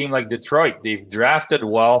look at a team like Detroit; they've drafted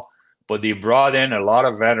well, but they brought in a lot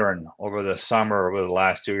of veteran over the summer, over the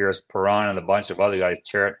last 2 years. Perron and a bunch of other guys,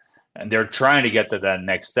 Chariot. and they're trying to get to that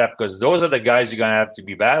next step because those are the guys you're going to have to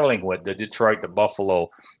be battling with: the Detroit, the Buffalo,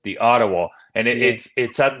 the Ottawa, and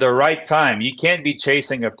it's at the right time. You can't be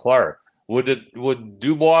chasing a player. Would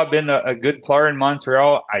Dubois have been a good player in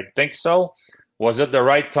Montreal? I think so. Was it the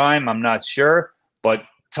right time? I'm not sure, but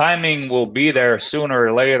timing will be there sooner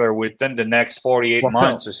or later within the next 48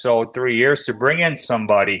 months or so, 3 years, to bring in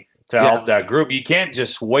somebody to help that group. You can't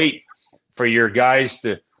just wait for your guys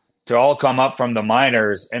to all come up from the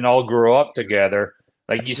minors and all grow up together.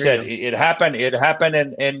 Like you said, it happened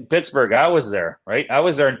in Pittsburgh. I was there, right? I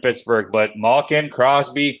was there in Pittsburgh, but Malkin,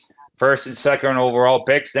 Crosby, first and second overall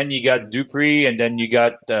picks. Then you got Dupree, and then you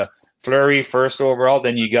got Fleury, first overall.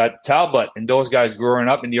 Then you got Talbot and those guys growing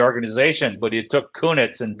up in the organization. But it took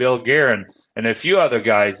Kunitz and Bill Guerin and a few other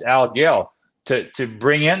guys, Al Gill, to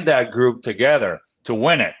bring in that group together to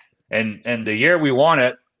win it. And the year we won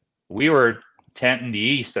it, we were 10th in the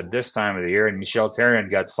East at this time of the year, and Michel Therrien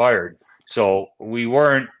got fired. So we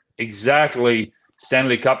weren't exactly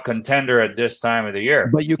Stanley Cup contender at this time of the year.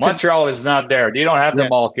 But Montreal is not there. They don't have the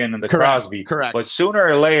Malkin and the Crosby. Correct. But sooner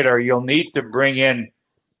or later, you'll need to bring in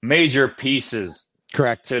major pieces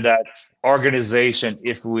to that organization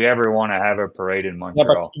if we ever want to have a parade in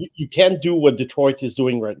Montreal. Yeah, but you can't do what Detroit is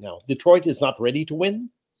doing right now. Detroit is not ready to win.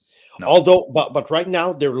 No. Although, but right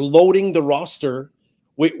now they're loading the roster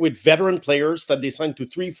with veteran players that they signed to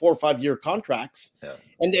 3, 4, 5-year contracts,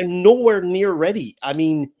 and they're nowhere near ready. I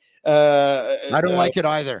mean, I don't like it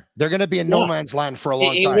either. They're going to be in no man's land for a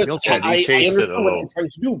long time. I understand what they're trying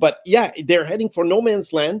to do, but they're heading for no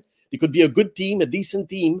man's land. It could be a good team, a decent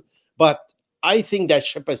team, but I think that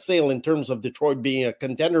ship has sailed in terms of Detroit being a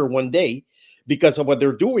contender one day because of what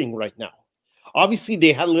they're doing right now. Obviously,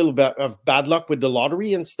 they had a little bit of bad luck with the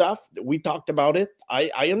lottery and stuff. We talked about it.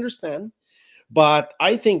 I understand. But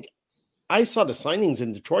I think I saw the signings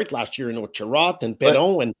in Detroit last year, with Chirot and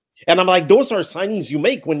Perron, and I'm like, those are signings you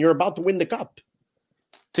make when you're about to win the cup.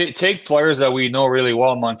 Take players that we know really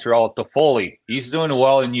well in Montreal. Toffoli, he's doing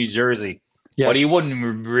well in New Jersey, but he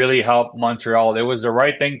wouldn't really help Montreal. It was the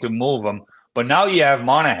right thing to move him. But now you have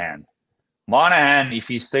Monahan. Monahan, if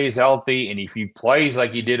he stays healthy and if he plays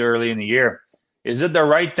like he did early in the year, is it the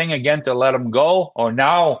right thing again to let him go? Or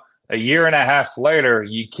now, a year and a half later,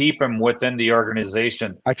 you keep him within the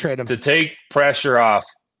organization? I trade him to take pressure off.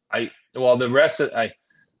 I'm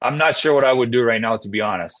not sure what I would do right now, to be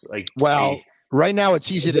honest. Right now it's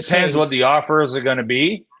easy to say. It depends what the offers are going to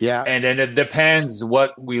be. Yeah. And then it depends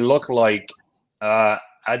what we look like at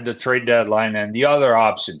the trade deadline and the other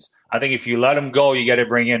options. I think if you let him go, you got to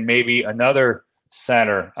bring in maybe another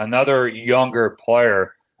center, another younger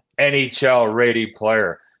player, NHL-ready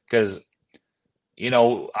player. Because,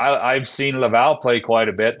 I've seen Laval play quite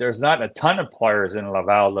a bit. There's not a ton of players in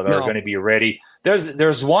Laval that are going to be ready.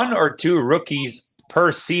 There's 1 or 2 rookies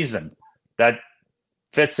per season that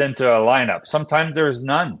fits into a lineup. Sometimes there's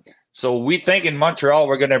none. So we think in Montreal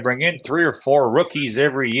we're going to bring in 3 or 4 rookies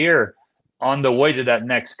every year on the way to that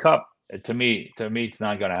next cup. To me, it's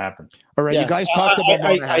not going to happen. All right, you guys talked about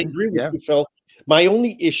Monahan. I agree with you, Phil. My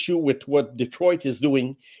only issue with what Detroit is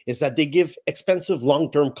doing is that they give expensive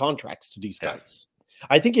long-term contracts to these guys.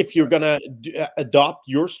 I think if you're going to adopt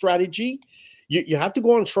your strategy, you have to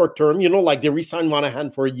go on short-term. Like they re-signed Monahan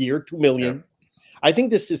for a year, $2 million. Yeah. I think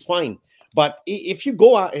this is fine. But if you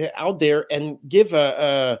go out there and give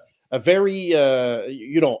a very,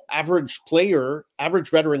 average player, average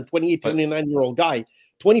veteran, 28, 29-year-old guy,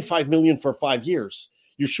 $25 million for 5 years,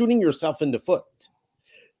 you're shooting yourself in the foot.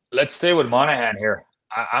 Let's stay with Monahan here.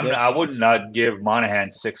 I would not give Monahan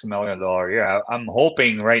 $6 million a year. I'm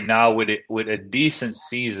hoping right now with a decent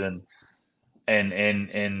season and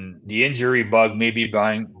the injury bug maybe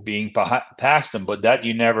being past him, but that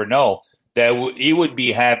you never know. That he would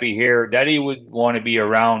be happy here, that he would want to be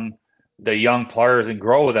around the young players and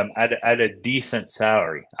grow with them at a decent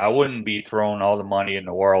salary. I wouldn't be throwing all the money in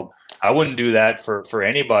the world. I wouldn't do that for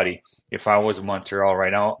anybody if I was Montreal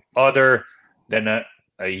right now, other than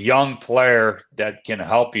a young player that can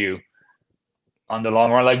help you on the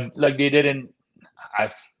long run, like they did in.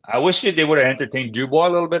 I wish they would have entertained Dubois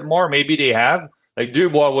a little bit more. Maybe they have. Like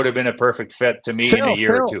Dubois would have been a perfect fit to me in a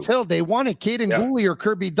year or two. Phil, they wanted Caden Gooley or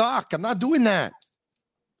Kirby Doc. I'm not doing that.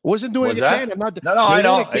 Wasn't doing it again. I'm not. No, I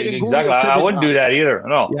know exactly. I wouldn't do that either.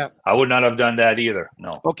 No, I would not have done that either.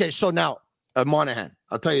 No. Okay, so now Monahan.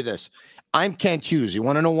 I'll tell you this. I'm Kent Hughes. You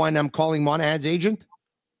want to know why I'm calling Monahan's agent?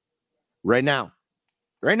 Right now,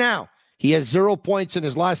 he has 0 points in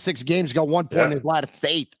his last 6 games. Got 1 point in his last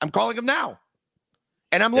 8. I'm calling him now.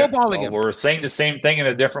 And I'm lowballing him. We're saying the same thing in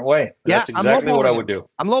a different way. That's exactly what I would do.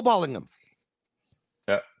 I'm lowballing him.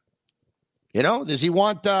 Yeah. Does he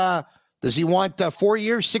want Does he want 4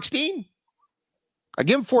 years, 16? I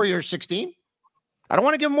give him 4 years, 16. I don't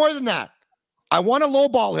want to give him more than that. I want to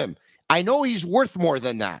lowball him. I know he's worth more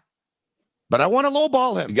than that, but I want to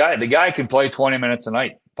lowball him. The guy can play 20 minutes a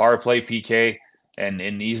night, power play, PK, and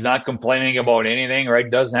he's not complaining about anything, right?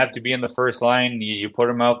 Doesn't have to be in the first line. You put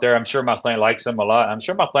him out there. I'm sure Martin likes him a lot. I'm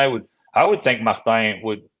sure I would think Martin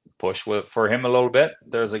would push for him a little bit.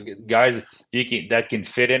 There's guys that can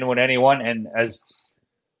fit in with anyone, and as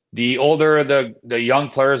the older the young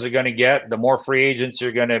players are going to get, the more free agents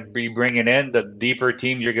you're going to be bringing in, the deeper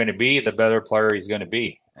teams you're going to be, the better player he's going to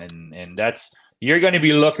be. And that's, you're going to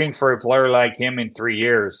be looking for a player like him in 3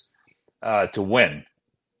 years to win.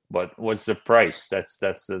 But what's the price? That's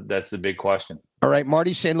the big question. All right,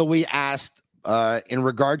 Marty St. Louis asked in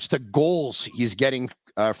regards to goals he's getting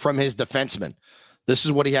from his defensemen. This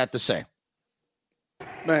is what he had to say.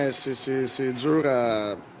 Ben, c'est dur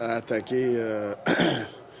à attaquer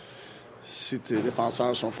si tes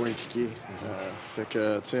défenseurs sont pas impliqués. Fait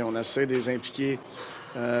que, tu sais, on essaie de les impliquer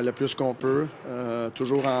le plus qu'on peut,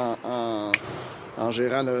 toujours en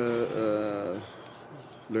gérant le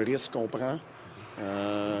risque qu'on prend.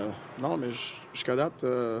 Non, mais jusqu'à date,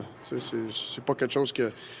 c'est pas quelque chose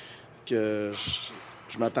que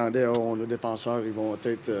je m'attendais. Nos défenseurs, ils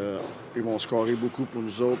vont scorer beaucoup pour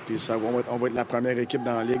nous autres, puis on va être la première équipe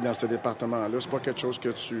dans la ligue dans ce département-là. C'est pas quelque chose que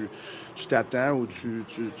tu t'attends ou tu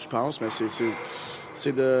penses, mais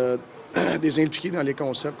c'est de les impliquer dans les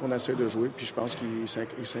concepts qu'on essaie de jouer, puis je pense qu'ils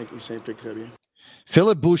s'impliquent très bien.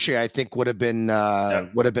 Philip Boucher, I think, would have been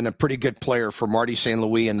a pretty good player for Marty St.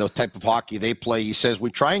 Louis and the type of hockey they play. He says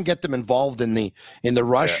we try and get them involved in the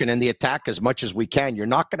rush and in the attack as much as we can. You're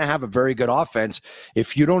not going to have a very good offense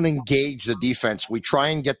if you don't engage the defense. We try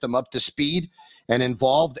and get them up to speed and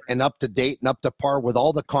involved and up to date and up to par with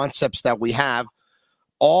all the concepts that we have,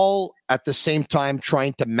 all at the same time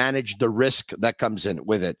trying to manage the risk that comes in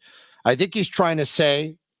with it. I think he's trying to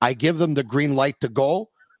say, I give them the green light to go,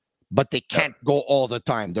 but they can't go all the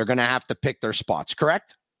time. They're going to have to pick their spots,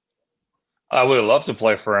 correct? I would love to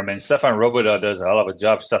play for him, and Stefan Robidas does a hell of a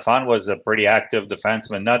job. Stefan was a pretty active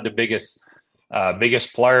defenseman, not the biggest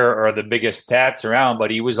player or the biggest stats around,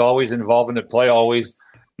 but he was always involved in the play, always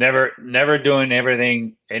never doing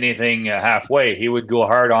anything halfway. He would go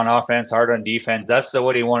hard on offense, hard on defense. That's the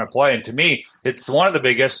way he want to play. And to me, it's one of the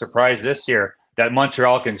biggest surprise this year that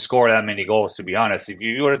Montreal can score that many goals, to be honest. If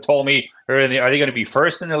you would have told me, are they going to be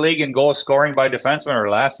first in the league in goal scoring by defensemen or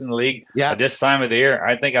last in the league at this time of the year,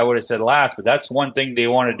 I think I would have said last. But that's one thing they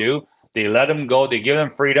want to do. They let them go. They give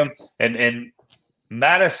them freedom. And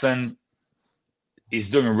Madison is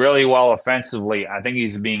doing really well offensively. I think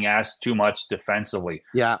he's being asked too much defensively.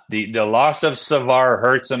 Yeah. The loss of Savard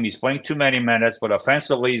hurts him. He's playing too many minutes, but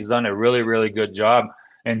offensively he's done a really, really good job.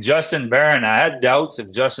 And Justin Barron, I had doubts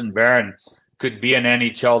if Justin Barron could be an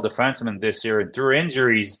NHL defenseman this year. And through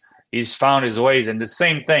injuries, he's found his ways. And the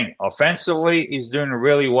same thing, offensively, he's doing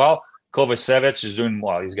really well. Kovacevic is doing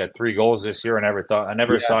well. He's got 3 goals this year. I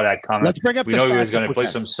never saw that coming. Let's bring up we know he was going to play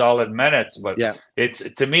some solid minutes, but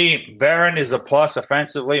it's, to me, Barron is a plus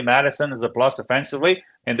offensively. Madison is a plus offensively,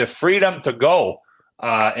 and the freedom to go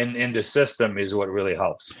in the system is what really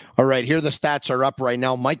helps. All right, here the stats are up right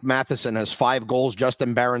now. Mike Matheson has 5 goals.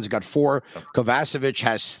 Justin Barron's got 4. Kovacevic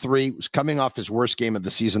has 3. He was coming off his worst game of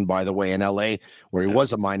the season, by the way, in LA, where he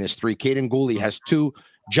was a -3. Caden Gooley has 2.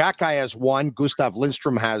 Jacky has 1. Gustav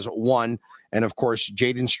Lindstrom has 1. And, of course,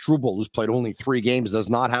 Jaden Struble, who's played only 3 games, does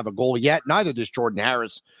not have a goal yet. Neither does Jordan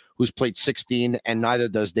Harris, who's played 16, and neither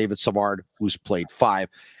does David Savard, who's played 5.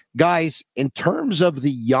 Guys, in terms of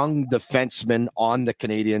the young defensemen on the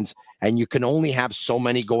Canadiens, and you can only have so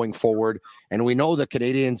many going forward, and we know the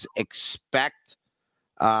Canadiens expect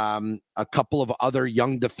a couple of other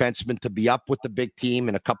young defensemen to be up with the big team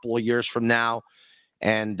in a couple of years from now,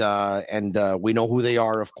 and we know who they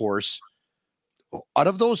are, of course. Out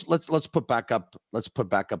of those, let's put back up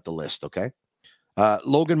the list, okay?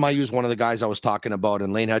 Logan Mailloux is one of the guys I was talking about,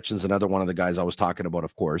 and Lane Hutchins another one of the guys I was talking about,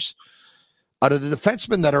 of course. Out of the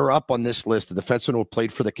defensemen that are up on this list, the defensemen who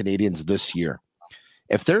played for the Canadiens this year,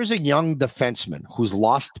 if there's a young defenseman who's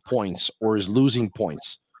lost points or is losing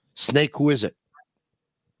points, Snake, who is it?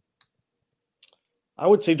 I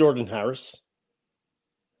would say Jordan Harris.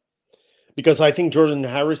 Because I think Jordan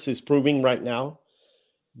Harris is proving right now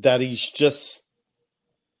that he's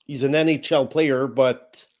an NHL player,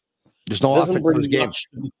 but there's no offense in his game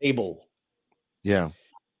to the table. Yeah.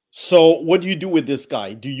 So what do you do with this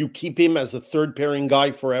guy? Do you keep him as a third pairing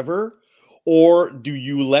guy forever? Or do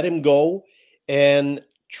you let him go and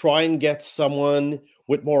try and get someone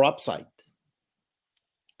with more upside?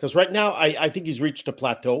 Because right now, I think he's reached a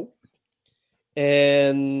plateau.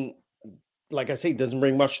 And like I say, doesn't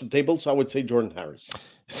bring much to the table. So I would say Jordan Harris.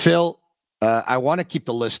 Phil, I want to keep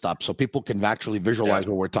the list up so people can actually visualize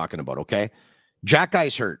what we're talking about, okay? Jack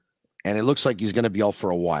Guy's hurt, and it looks like he's going to be out for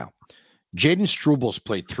a while. Jaden Strubal's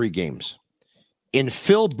played 3 games. In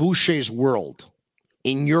Phil Boucher's world,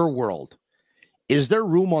 in your world, is there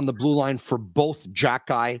room on the blue line for both Jack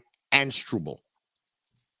Guy and Struble?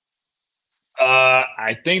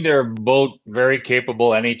 I think they're both very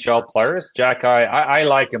capable NHL players. Jack Guy, I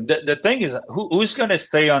like him. The thing is, who's going to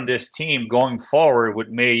stay on this team going forward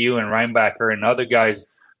with Mayu and Reinbacher and other guys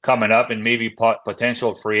coming up and maybe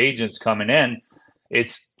potential free agents coming in?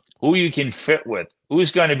 It's who you can fit with.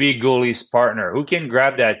 Who's going to be Gooley's partner? Who can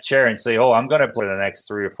grab that chair and say, oh, I'm going to play the next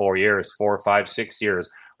 3 or 4 years, 4, 5, 6 years.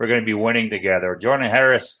 We're going to be winning together. Jordan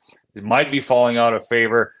Harris might be falling out of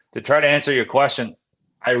favor. To try to answer your question,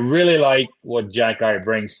 I really like what Jack Guy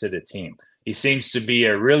brings to the team. He seems to be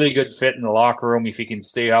a really good fit in the locker room if he can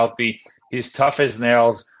stay healthy. He's tough as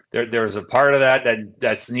nails. There's a part of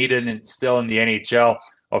that's needed and still in the NHL.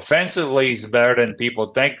 Offensively, he's better than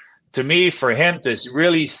people think. To me, for him to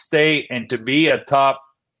really stay and to be a top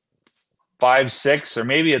 5, 6, or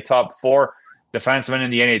maybe a top 4 defenseman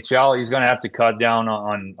in the NHL, he's going to have to cut down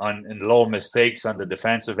on low mistakes on the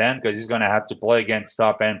defensive end because he's going to have to play against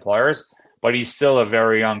top-end players. But he's still a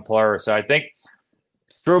very young player. So I think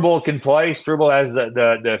Struble can play. Struble has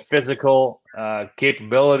the physical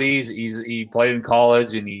capabilities. He played in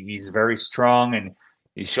college, and he's very strong, and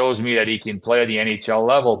he shows me that he can play at the NHL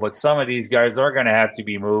level. But some of these guys are going to have to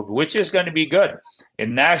be moved, which is going to be good.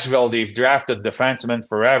 In Nashville, they've drafted defensemen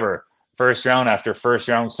forever, first round after first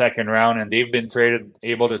round, second round, and they've been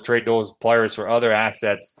able to trade those players for other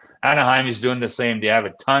assets. Anaheim is doing the same. They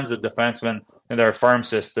have tons of defensemen in their farm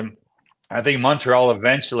system. I think Montreal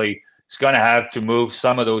eventually is going to have to move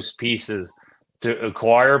some of those pieces to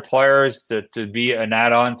acquire players to be an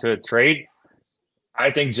add-on to a trade. I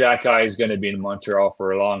think Jack Guy is going to be in Montreal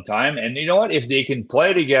for a long time. And you know what? If they can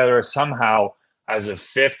play together somehow as a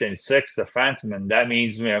 5th and 6th defenseman, that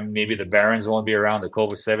means maybe the Barons won't be around, the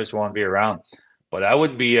Kovacevic won't be around. But that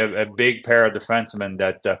would be a big pair of defensemen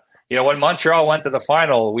that when Montreal went to the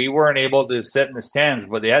final, we weren't able to sit in the stands,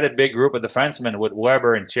 but they had a big group of defensemen with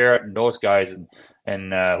Weber and Charrett and those guys.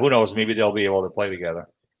 And who knows, maybe they'll be able to play together.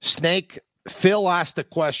 Snake, Phil asked a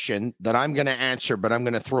question that I'm going to answer, but I'm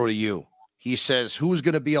going to throw to you. He says, who's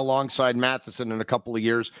going to be alongside Matheson in a couple of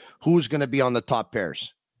years? Who's going to be on the top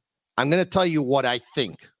pairs? I'm going to tell you what I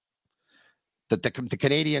think that the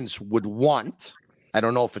Canadians would want. I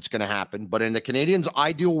don't know if it's going to happen, but in the Canadians'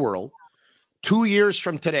 ideal world, 2 years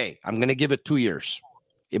from today, I'm going to give it 2 years.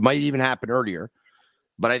 It might even happen earlier.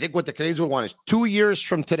 But I think what the Canadians would want is 2 years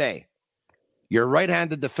from today, your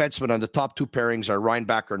right-handed defenseman on the top 2 pairings are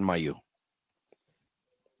Reinbacher and Mayu.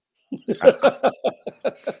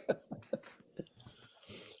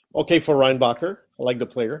 Okay, for Reinbacher, I like the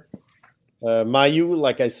player. Mayu,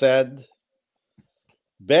 like I said,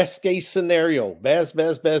 best case scenario, best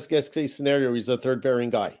case scenario, he's the 3rd pairing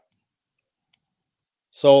guy.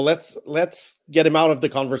 So let's get him out of the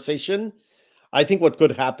conversation. I think what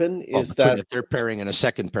could happen is that a 3rd pairing and a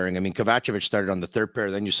 2nd pairing. I mean, Kovacevic started on the 3rd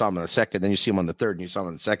pair, then you saw him on the 2nd, then you see him on the 3rd, and you saw him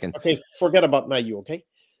on the 2nd. Okay, forget about Mayu, okay?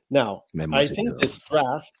 Now, I think this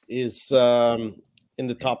draft is in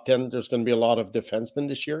the top 10. There's going to be a lot of defensemen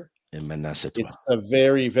this year. It's a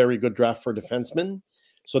very, very good draft for defensemen.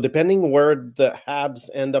 So depending where the Habs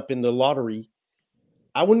end up in the lottery,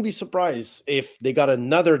 I wouldn't be surprised if they got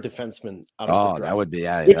another defenseman out of the draft. That would be,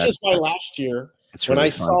 which is why last year, when really I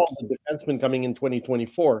saw the defenseman coming in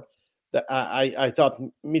 2024, that I thought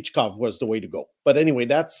Michkov was the way to go. But anyway,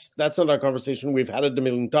 that's another conversation. We've had it a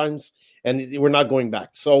million times, and we're not going back.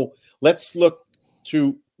 So let's look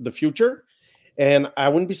to the future. And I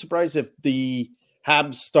wouldn't be surprised if the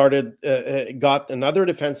Habs got another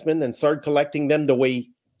defenseman and started collecting them the way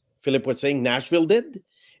Philip was saying Nashville did.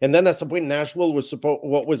 And then at some point, Nashville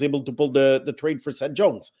was able to pull the trade for Seth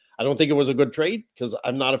Jones. I don't think it was a good trade because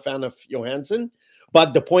I'm not a fan of Johansson.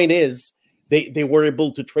 But the point is, they were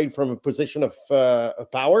able to trade from a position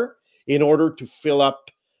of power in order to fill up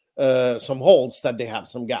some holes that they have,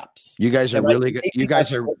 some gaps. You guys are really good. You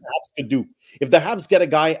guys are. What the Habs could do. If the Habs get a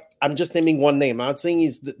guy, I'm just naming one name. I'm not saying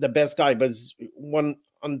he's the best guy, but it's one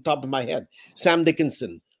on the top of my head. Sam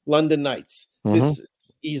Dickinson, London Knights. Mm-hmm.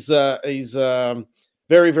 He's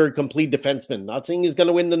very, very complete defenseman. Not saying he's going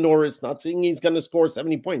to win the Norris, not saying he's going to score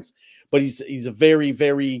 70 points, but he's a very,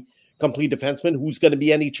 very complete defenseman who's going to be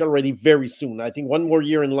NHL ready very soon. I think 1 more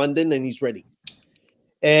year in London and he's ready.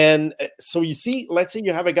 And so you see, let's say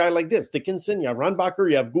you have a guy like this, Dickinson, you have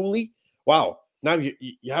Reinbacher, you have Gooley. Wow, now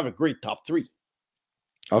you have a great top 3.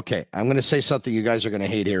 Okay, I'm going to say something you guys are going to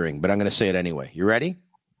hate hearing, but I'm going to say it anyway. You ready?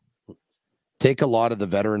 Take a lot of the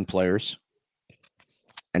veteran players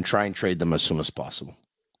and try and trade them as soon as possible.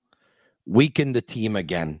 Weaken the team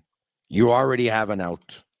again. You already have an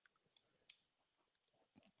out.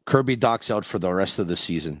 Kirby Doc's out for the rest of the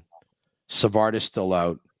season. Savard is still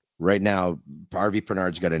out. Right now, Harvey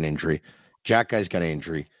Bernard's got an injury. Jack Guy's got an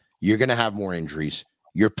injury. You're going to have more injuries.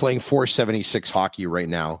 You're playing 476 hockey right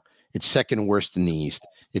now. It's second worst in the East.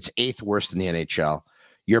 It's eighth worst in the NHL.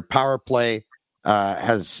 Your power play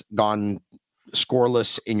has gone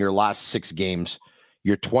scoreless in your last 6 games.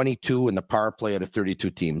 You're 22 in the power play out of 32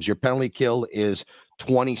 teams. Your penalty kill is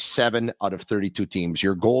 27 out of 32 teams.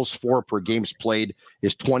 Your goals for per games played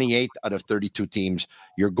is 28 out of 32 teams.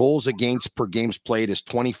 Your goals against per games played is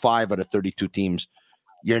 25 out of 32 teams.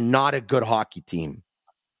 You're not a good hockey team.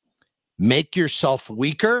 Make yourself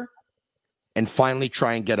weaker and finally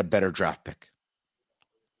try and get a better draft pick.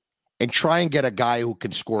 And try and get a guy who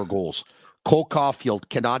can score goals. Cole Caulfield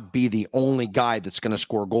cannot be the only guy that's going to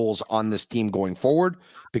score goals on this team going forward,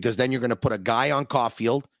 because then you're going to put a guy on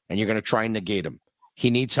Caulfield and you're going to try and negate him. He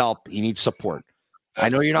needs help. He needs support. I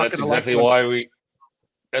know you're not going to exactly why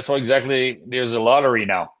that's why exactly there's a lottery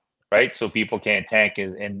now, right? So people can't tank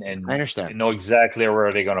and I understand. know exactly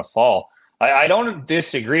where they're going to fall. I don't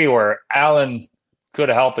disagree where Allen could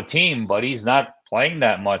have helped a team, but he's not playing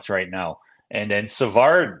that much right now. And then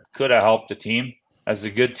Savard could have helped the team as a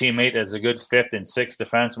good teammate, as a good 5th and 6th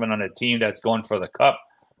defenseman on a team that's going for the cup,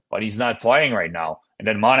 but he's not playing right now. And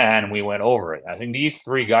then Monahan, we went over it. I think these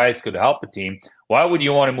 3 guys could help the team. Why would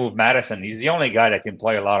you want to move Madison? He's the only guy that can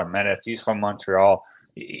play a lot of minutes. He's from Montreal.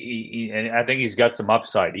 And I think he's got some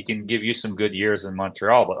upside. He can give you some good years in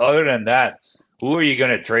Montreal. But other than that, who are you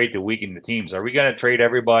going to trade to weaken the teams? Are we going to trade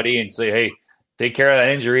everybody and say, hey, take care of that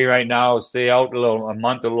injury right now, stay out a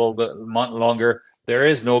month longer? There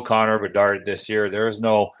is no Connor Bedard this year. There is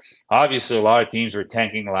no – obviously, a lot of teams were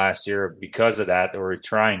tanking last year because of that, or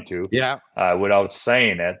trying to, without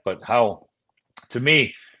saying it. But how – to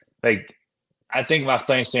me, like, I think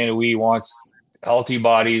Martin Saint-Louis wants healthy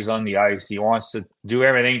bodies on the ice. He wants to do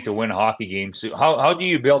everything to win hockey games. So how do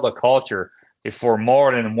you build a culture if for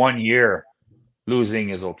more than 1 year losing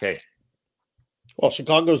is okay? Well,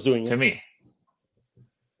 Chicago's doing it. To me.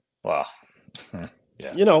 Wow.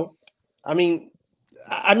 Yeah. You know, I mean,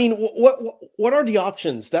 what are the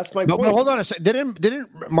options? That's my point. But hold on a second.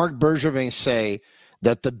 Didn't Marc Bergevin say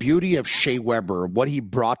that the beauty of Shea Weber, what he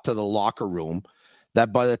brought to the locker room,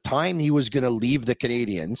 that by the time he was going to leave the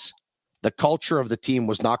Canadiens, the culture of the team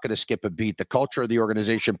was not going to skip a beat, the culture of the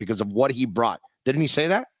organization, because of what he brought. Didn't he say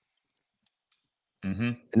that? Mm-hmm.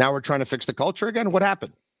 And now we're trying to fix the culture again? What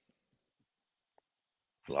happened?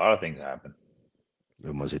 A lot of things happened.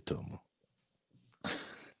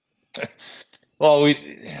 Well,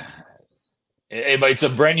 it's a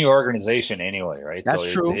brand new organization anyway, right?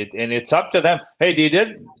 That's true. And it's up to them.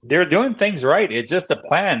 Hey, they're doing things right. It's just a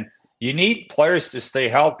plan. You need players to stay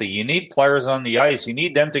healthy. You need players on the ice. You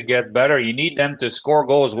need them to get better. You need them to score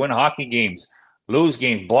goals, win hockey games, lose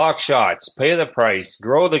games, block shots, pay the price,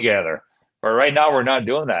 grow together. But right now, we're not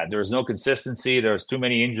doing that. There's no consistency. There's too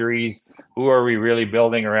many injuries. Who are we really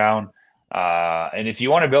building around? And if you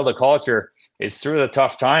want to build a culture, it's through the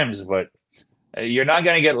tough times, but you're not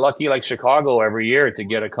going to get lucky like Chicago every year to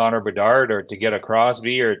get a Connor Bedard or to get a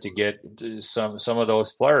Crosby or to get some of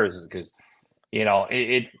those players, because, you know,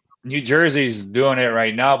 New Jersey's doing it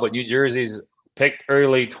right now, but New Jersey's picked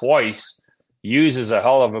early twice, uses a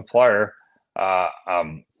hell of a player,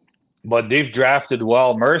 but they've drafted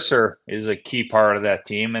well. Mercer is a key part of that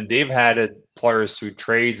team, and they've had players through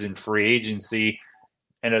trades and free agency,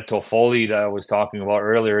 and a Toffoli that I was talking about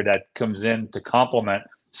earlier that comes in to complement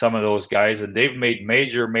some of those guys, and they've made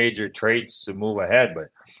major trades to move ahead. But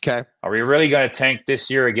okay, are we really going to tank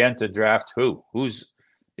this year again to draft who?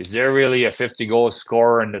 Is there really a 50-goal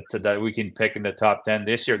scorer that we can pick in the top 10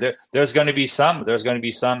 this year? There's going to be some. There's going to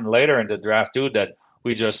be some later in the draft too that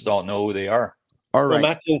we just don't know who they are. All right. Well,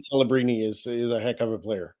 Macklin Celebrini is a heck of a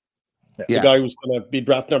player. Yeah. The guy who's going to be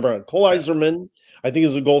draft number 1. Cole Eiserman, I think,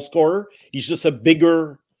 is a goal scorer. He's just a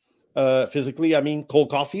bigger physically. I mean, Cole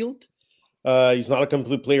Caulfield. He's not a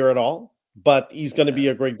complete player at all, but he's going to be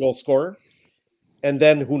a great goal scorer. And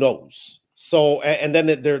then who knows? So, and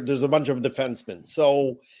then there's a bunch of defensemen.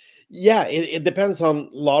 So, yeah, it depends on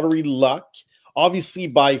lottery luck. Obviously,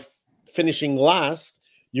 by finishing last,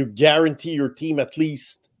 you guarantee your team at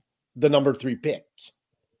least the number 3 pick.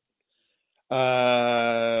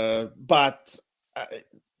 But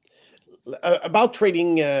about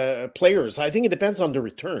trading players, I think it depends on the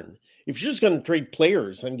return. If you're just going to trade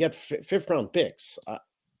players and get 5th round picks,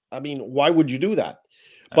 I mean, why would you do that?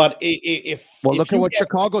 But if look at what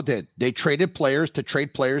Chicago did. They traded players to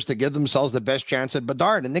give themselves the best chance at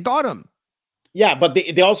Bedard, and they got him. Yeah, but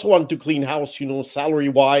they also want to clean house, salary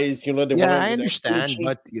wise. They I understand,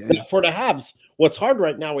 but for the Habs, what's hard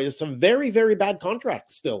right now is a very, very bad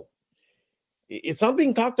contract still. It's not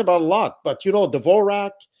being talked about a lot, but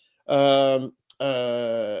Dvorak,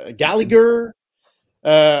 Gallagher,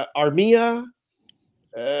 Armia,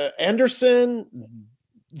 Anderson.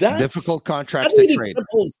 That's difficult contracts really to trade.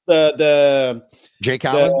 Triples the Jake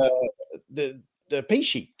Allen, the pay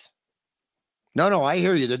sheet. No, I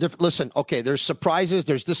hear you. Listen, okay, there's surprises,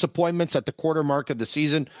 there's disappointments at the quarter mark of the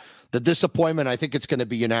season. The disappointment, I think it's going to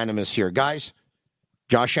be unanimous here. Guys,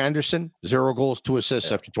 Josh Anderson, 0 goals, 2 assists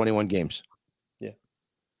after 21 games. Yeah.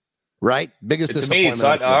 Right? Biggest disappointment. To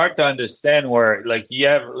me, it's hard to understand where,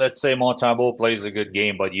 let's say Montembeault plays a good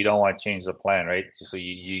game, but you don't want to change the plan, right? So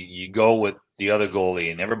you go with the other goalie,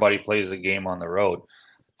 and everybody plays a game on the road.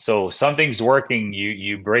 So something's working,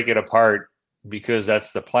 you break it apart, because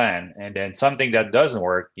that's the plan. And then something that doesn't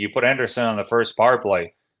work, you put Anderson on the first power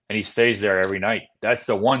play and he stays there every night. That's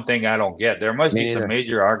the one thing I don't get. There must be some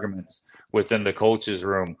major arguments within the coach's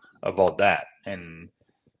room about that. And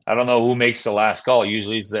I don't know who makes the last call.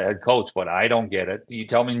 Usually it's the head coach, but I don't get it. You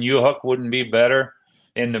tell me Newhook wouldn't be better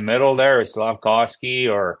in the middle there, or Slavkovsky,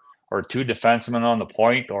 or 2 defensemen on the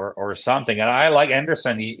point, or something. And I like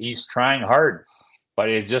Anderson. He's trying hard, but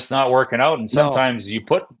it's just not working out. And sometimes you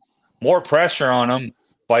put more pressure on him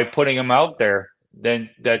by putting him out there than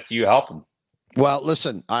that you help him. Well,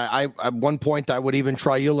 listen, I at one point I would even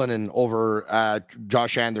try Ylönen over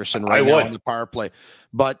Josh Anderson now on the power play.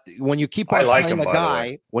 But when you keep on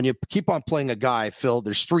playing a guy, Phil,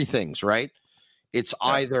 there's 3 things, right? It's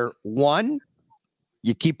either 1,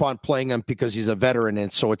 you keep on playing him because he's a veteran,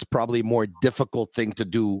 and so it's probably a more difficult thing to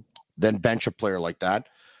do than bench a player like that.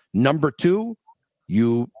 Number 2,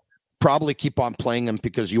 you probably keep on playing him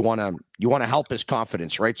because you want to help his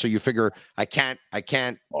confidence, right? So you figure I can't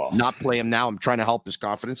not play him now. I'm trying to help his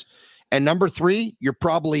confidence. And number 3, you're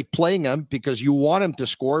probably playing him because you want him to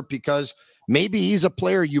score, because maybe he's a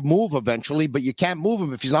player you move eventually, but you can't move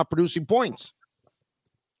him if he's not producing points.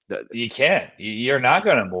 You can't. You're not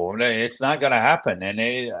going to move him. It's not going to happen. And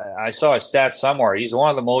I saw a stat somewhere. He's one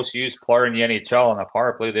of the most used player in the NHL on the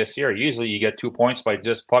power play this year. Usually you get 2 points by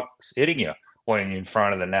just pucks hitting you when you're in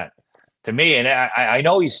front of the net. To me, and I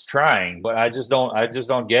know he's trying, but I just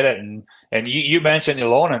don't get it. And you mentioned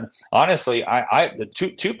Ylönen. Honestly, the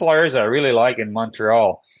two players I really like in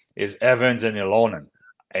Montreal is Evans and Ylönen,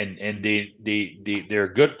 and they're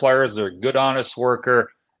good players. They're a good, honest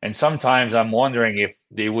worker. And sometimes I'm wondering if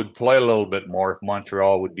they would play a little bit more, if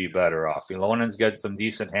Montreal would be better off. Ylönen's got some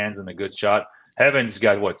decent hands and a good shot. Evans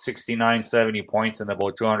got 69, 70 points in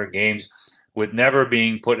about 200 games. With never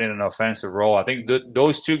being put in an offensive role. I think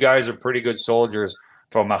those 2 guys are pretty good soldiers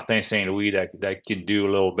for Martin St. Louis that can do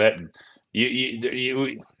a little bit. And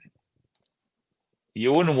you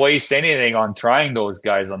wouldn't waste anything on trying those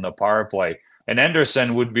guys on the power play. And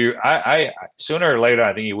Anderson would be, I sooner or later,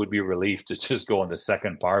 I think he would be relieved to just go on the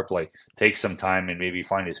second power play, take some time, and maybe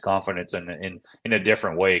find his confidence in a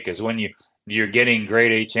different way. Because when you're getting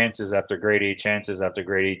grade A chances after grade A chances after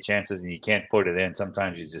grade A chances, and you can't put it in,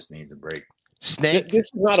 sometimes you just need to break. Snake.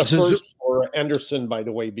 This is not a first for Anderson, by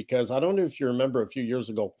the way, because I don't know if you remember a few years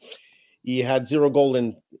ago, he had 0 goal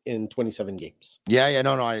in 27 games. Yeah,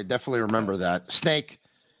 no, I definitely remember that. Snake,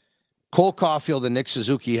 Cole Caulfield and Nick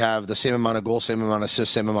Suzuki have the same amount of goals, same amount of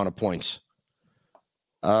assists, same amount of points.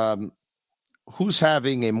 Who's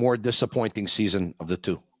having a more disappointing season of the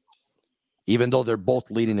 2? Even though they're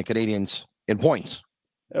both leading the Canadiens in points.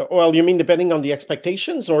 Well, you mean depending on the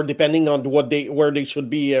expectations, or depending on where they should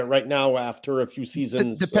be right now after a few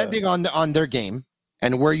seasons? Depending on their game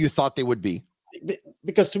and where you thought they would be.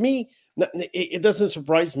 Because to me, it doesn't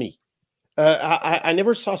surprise me. I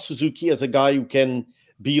never saw Suzuki as a guy who can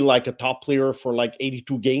be like a top player for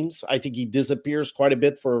 82 games. I think he disappears quite a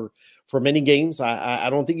bit for many games. I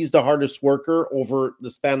don't think he's the hardest worker over the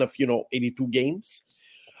span of 82 games.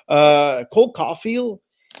 Cole Caulfield,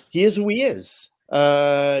 he is who he is.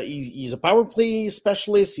 He's a power play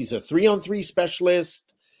specialist. He's a 3-on-3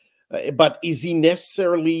 specialist. But is he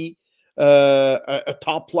necessarily a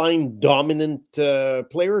top line dominant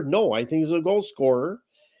player? No, I think he's a goal scorer.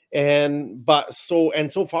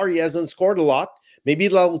 So far he hasn't scored a lot. Maybe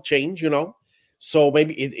that'll change, So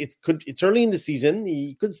maybe it's early in the season.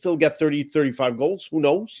 He could still get 30, 35 goals. Who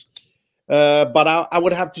knows? But I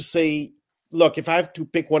would have to say, look, if I have to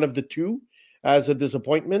pick one of the 2 as a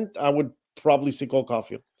disappointment, I would probably say Cole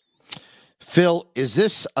Caulfield. Phil, is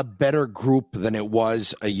this a better group than it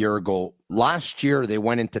was a year ago? Last year, they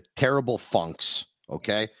went into terrible funks,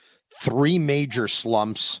 okay? 3 major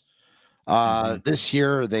slumps. This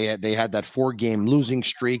year, they had that 4-game losing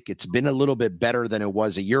streak. It's been a little bit better than it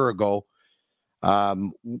was a year ago.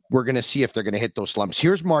 We're going to see if they're going to hit those slumps.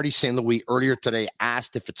 Here's Marty St. Louis earlier today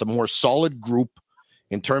asked if it's a more solid group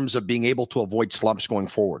in terms of being able to avoid slumps going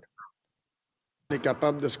forward. On est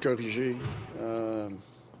capable de se corriger.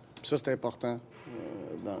 Ça, c'est important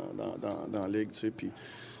dans la Ligue. Puis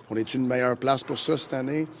on est une meilleure place pour ça cette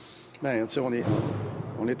année? Ben,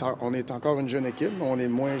 on est encore une jeune équipe, mais on est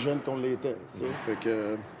moins jeune qu'on l'était. Fait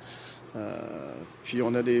que, puis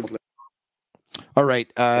on a des... All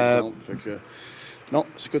right. Fait que, non,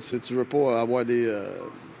 écoute, si tu veux pas avoir des...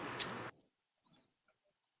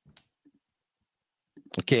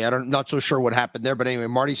 Okay, I'm not so sure what happened there, but anyway,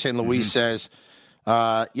 Marty St. Louis says,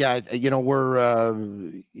 yeah, you know, we're,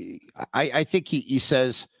 I think he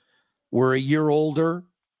says we're a year older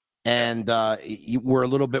and we're a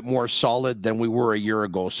little bit more solid than we were a year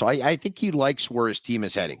ago. So I think he likes where his team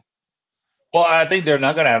is heading. Well, I think they're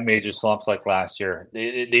not going to have major slumps like last year.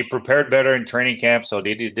 They prepared better in training camp, so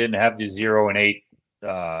they didn't have the 0-8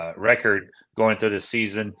 record going through the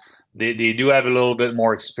season. They do have a little bit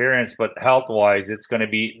more experience, but health-wise, it's going to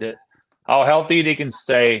be how healthy they can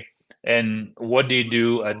stay and what they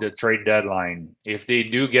do at the trade deadline. If they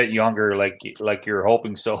do get younger, like you're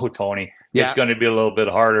hoping so, Tony, it's going to be a little bit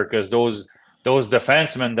harder because those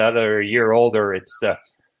defensemen that are a year older, it's the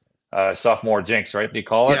sophomore jinx, right? They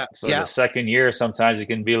call it. The second year, sometimes it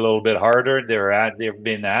can be a little bit harder. They've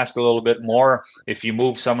been asked a little bit more. If you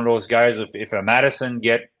move some of those guys, if a Madison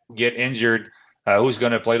get injured, who's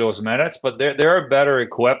going to play those minutes? But they're better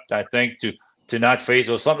equipped, I think, to not face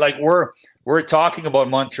those. Something like we're talking about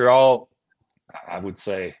Montreal, I would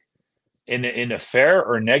say, in a fair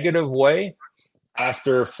or negative way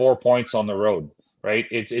after 4 points on the road, right?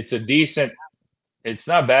 It's a decent. It's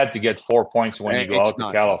not bad to get 4 points when you go out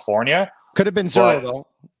to California. Could have been 0 though.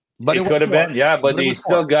 But it could have been, but they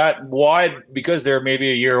still got wide because they're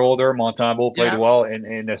maybe a year older. Montembeault played well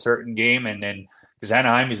in a certain game, and then because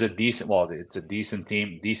Anaheim is it's a decent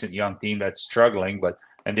team, decent young team that's struggling,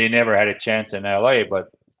 and they never had a chance in LA.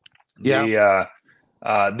 But they are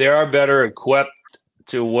better equipped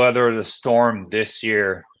to weather the storm this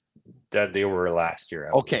year that they were last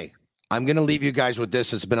year. Okay. I'm going to leave you guys with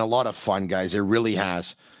this. It's been a lot of fun, guys. It really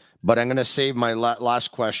has. But I'm going to save my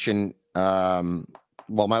last question. My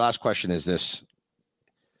last question is this.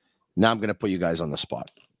 Now I'm going to put you guys on the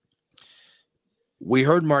spot. We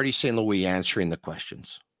heard Marty St. Louis answering the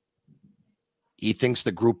questions. He thinks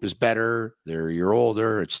the group is better. They're a year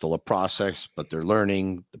older. It's still a process, but they're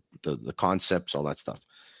learning the concepts, all that stuff.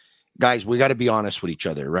 Guys, we got to be honest with each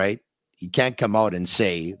other, right? You can't come out and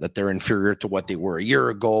say that they're inferior to what they were a year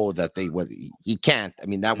ago, he can't. I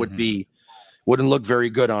mean, that wouldn't look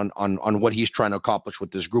very good on what he's trying to accomplish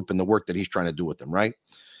with this group and the work that he's trying to do with them, right?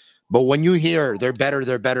 But when you hear they're better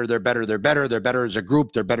as a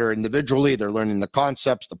group, they're better individually, they're learning the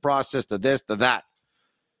concepts, the process, the this, the that.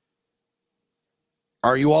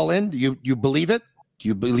 Are you all in? Do you believe it? Do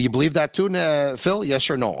you believe that too, Phil?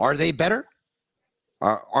 Yes or no? Are they better?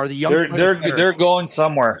 Are the young they're going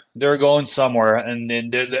somewhere. They're going somewhere, and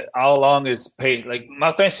then how long is paid? Like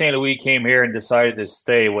Martin St. Louis came here and decided to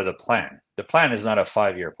stay with a plan. The plan is not a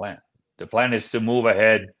 5-year plan. The plan is to move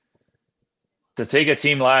ahead, to take a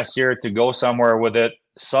team last year to go somewhere with it.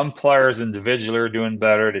 Some players individually are doing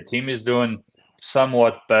better. The team is doing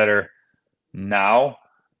somewhat better now,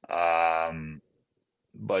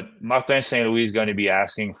 but Martin St. Louis is going to be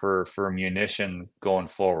asking for munition going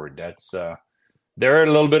forward. That's. They're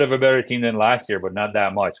a little bit of a better team than last year, but not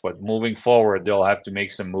that much. But moving forward, they'll have to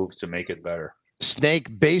make some moves to make it better.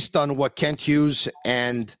 Snake, based on what Kent Hughes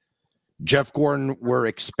and Jeff Gordon were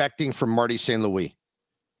expecting from Marty St. Louis,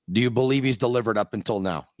 do you believe he's delivered up until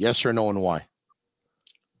now? Yes or no, and why?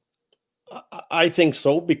 I think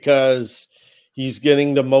so, because he's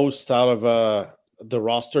getting the most out of the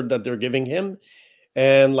roster that they're giving him.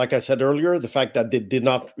 And like I said earlier, the fact that they did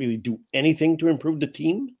not really do anything to improve the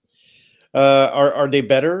team. Are they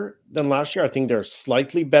better than last year? I think they're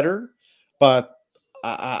slightly better, but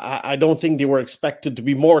I don't think they were expected to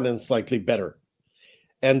be more than slightly better.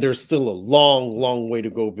 And there's still a long, long way to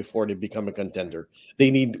go before they become a contender. They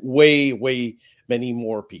need way many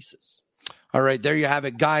more pieces. All right, there you have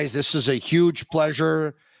it, guys. This is a huge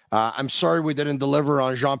pleasure. I'm sorry we didn't deliver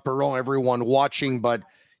on Jean Perron, everyone watching, but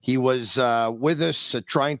he was with us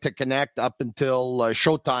trying to connect up until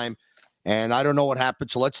showtime. And I don't know what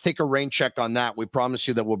happened. So let's take a rain check on that. We promise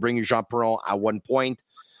you that we'll bring you Jean Perron at one point.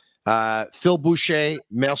 Phil Boucher,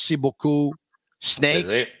 merci beaucoup.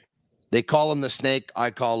 Snake. They call him the Snake.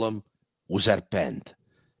 I call him Uzerpend.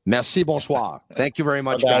 Merci, bonsoir. Thank you very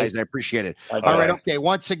much, guys. I appreciate it. All right, okay.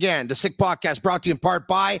 Once again, the Sick Podcast brought to you in part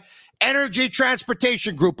by Energy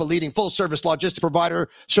Transportation Group, a leading full-service logistics provider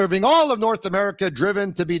serving all of North America,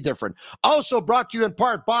 driven to be different. Also brought to you in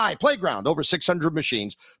part by Playground, over 600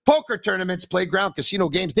 machines, poker tournaments, Playground, casino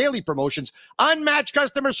games, daily promotions, unmatched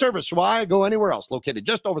customer service. Why go anywhere else? Located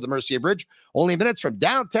just over the Mercier Bridge, only minutes from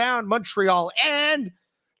downtown Montreal, and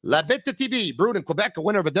La Bitte TB, brewed in Quebec, a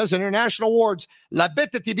winner of a dozen international awards. La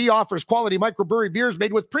Bitte TB offers quality microbrewery beers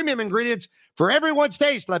made with premium ingredients for everyone's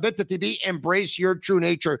taste. La Bitte TB, embrace your true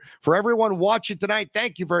nature. For everyone watching tonight,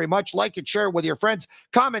 thank you very much. Like and share with your friends.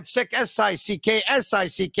 Comment Sick, S-I-C-K,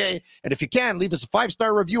 S-I-C-K. And if you can, leave us a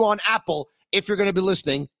 5-star review on Apple if you're going to be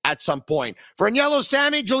listening at some point. For Agnello,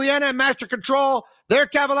 Sammy, Juliana, and Master Control, they're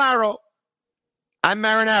Cavallaro. I'm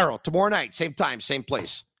Marinaro. Tomorrow night, same time, same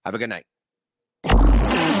place. Have a good night.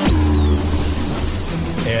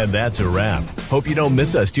 And that's a wrap. Hope you don't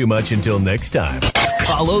miss us too much until next time.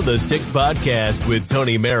 Follow the Sick Podcast with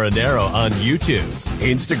Tony Marinaro on YouTube,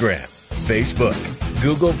 Instagram, Facebook,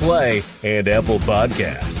 Google Play, and Apple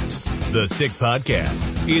Podcasts. The Sick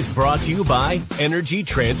Podcast is brought to you by Energy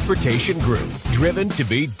Transportation Group, driven to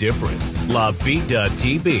be different. La Vida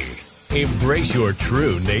TB, embrace your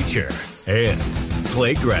true nature. And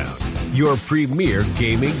Playground, your premier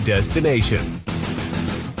gaming destination.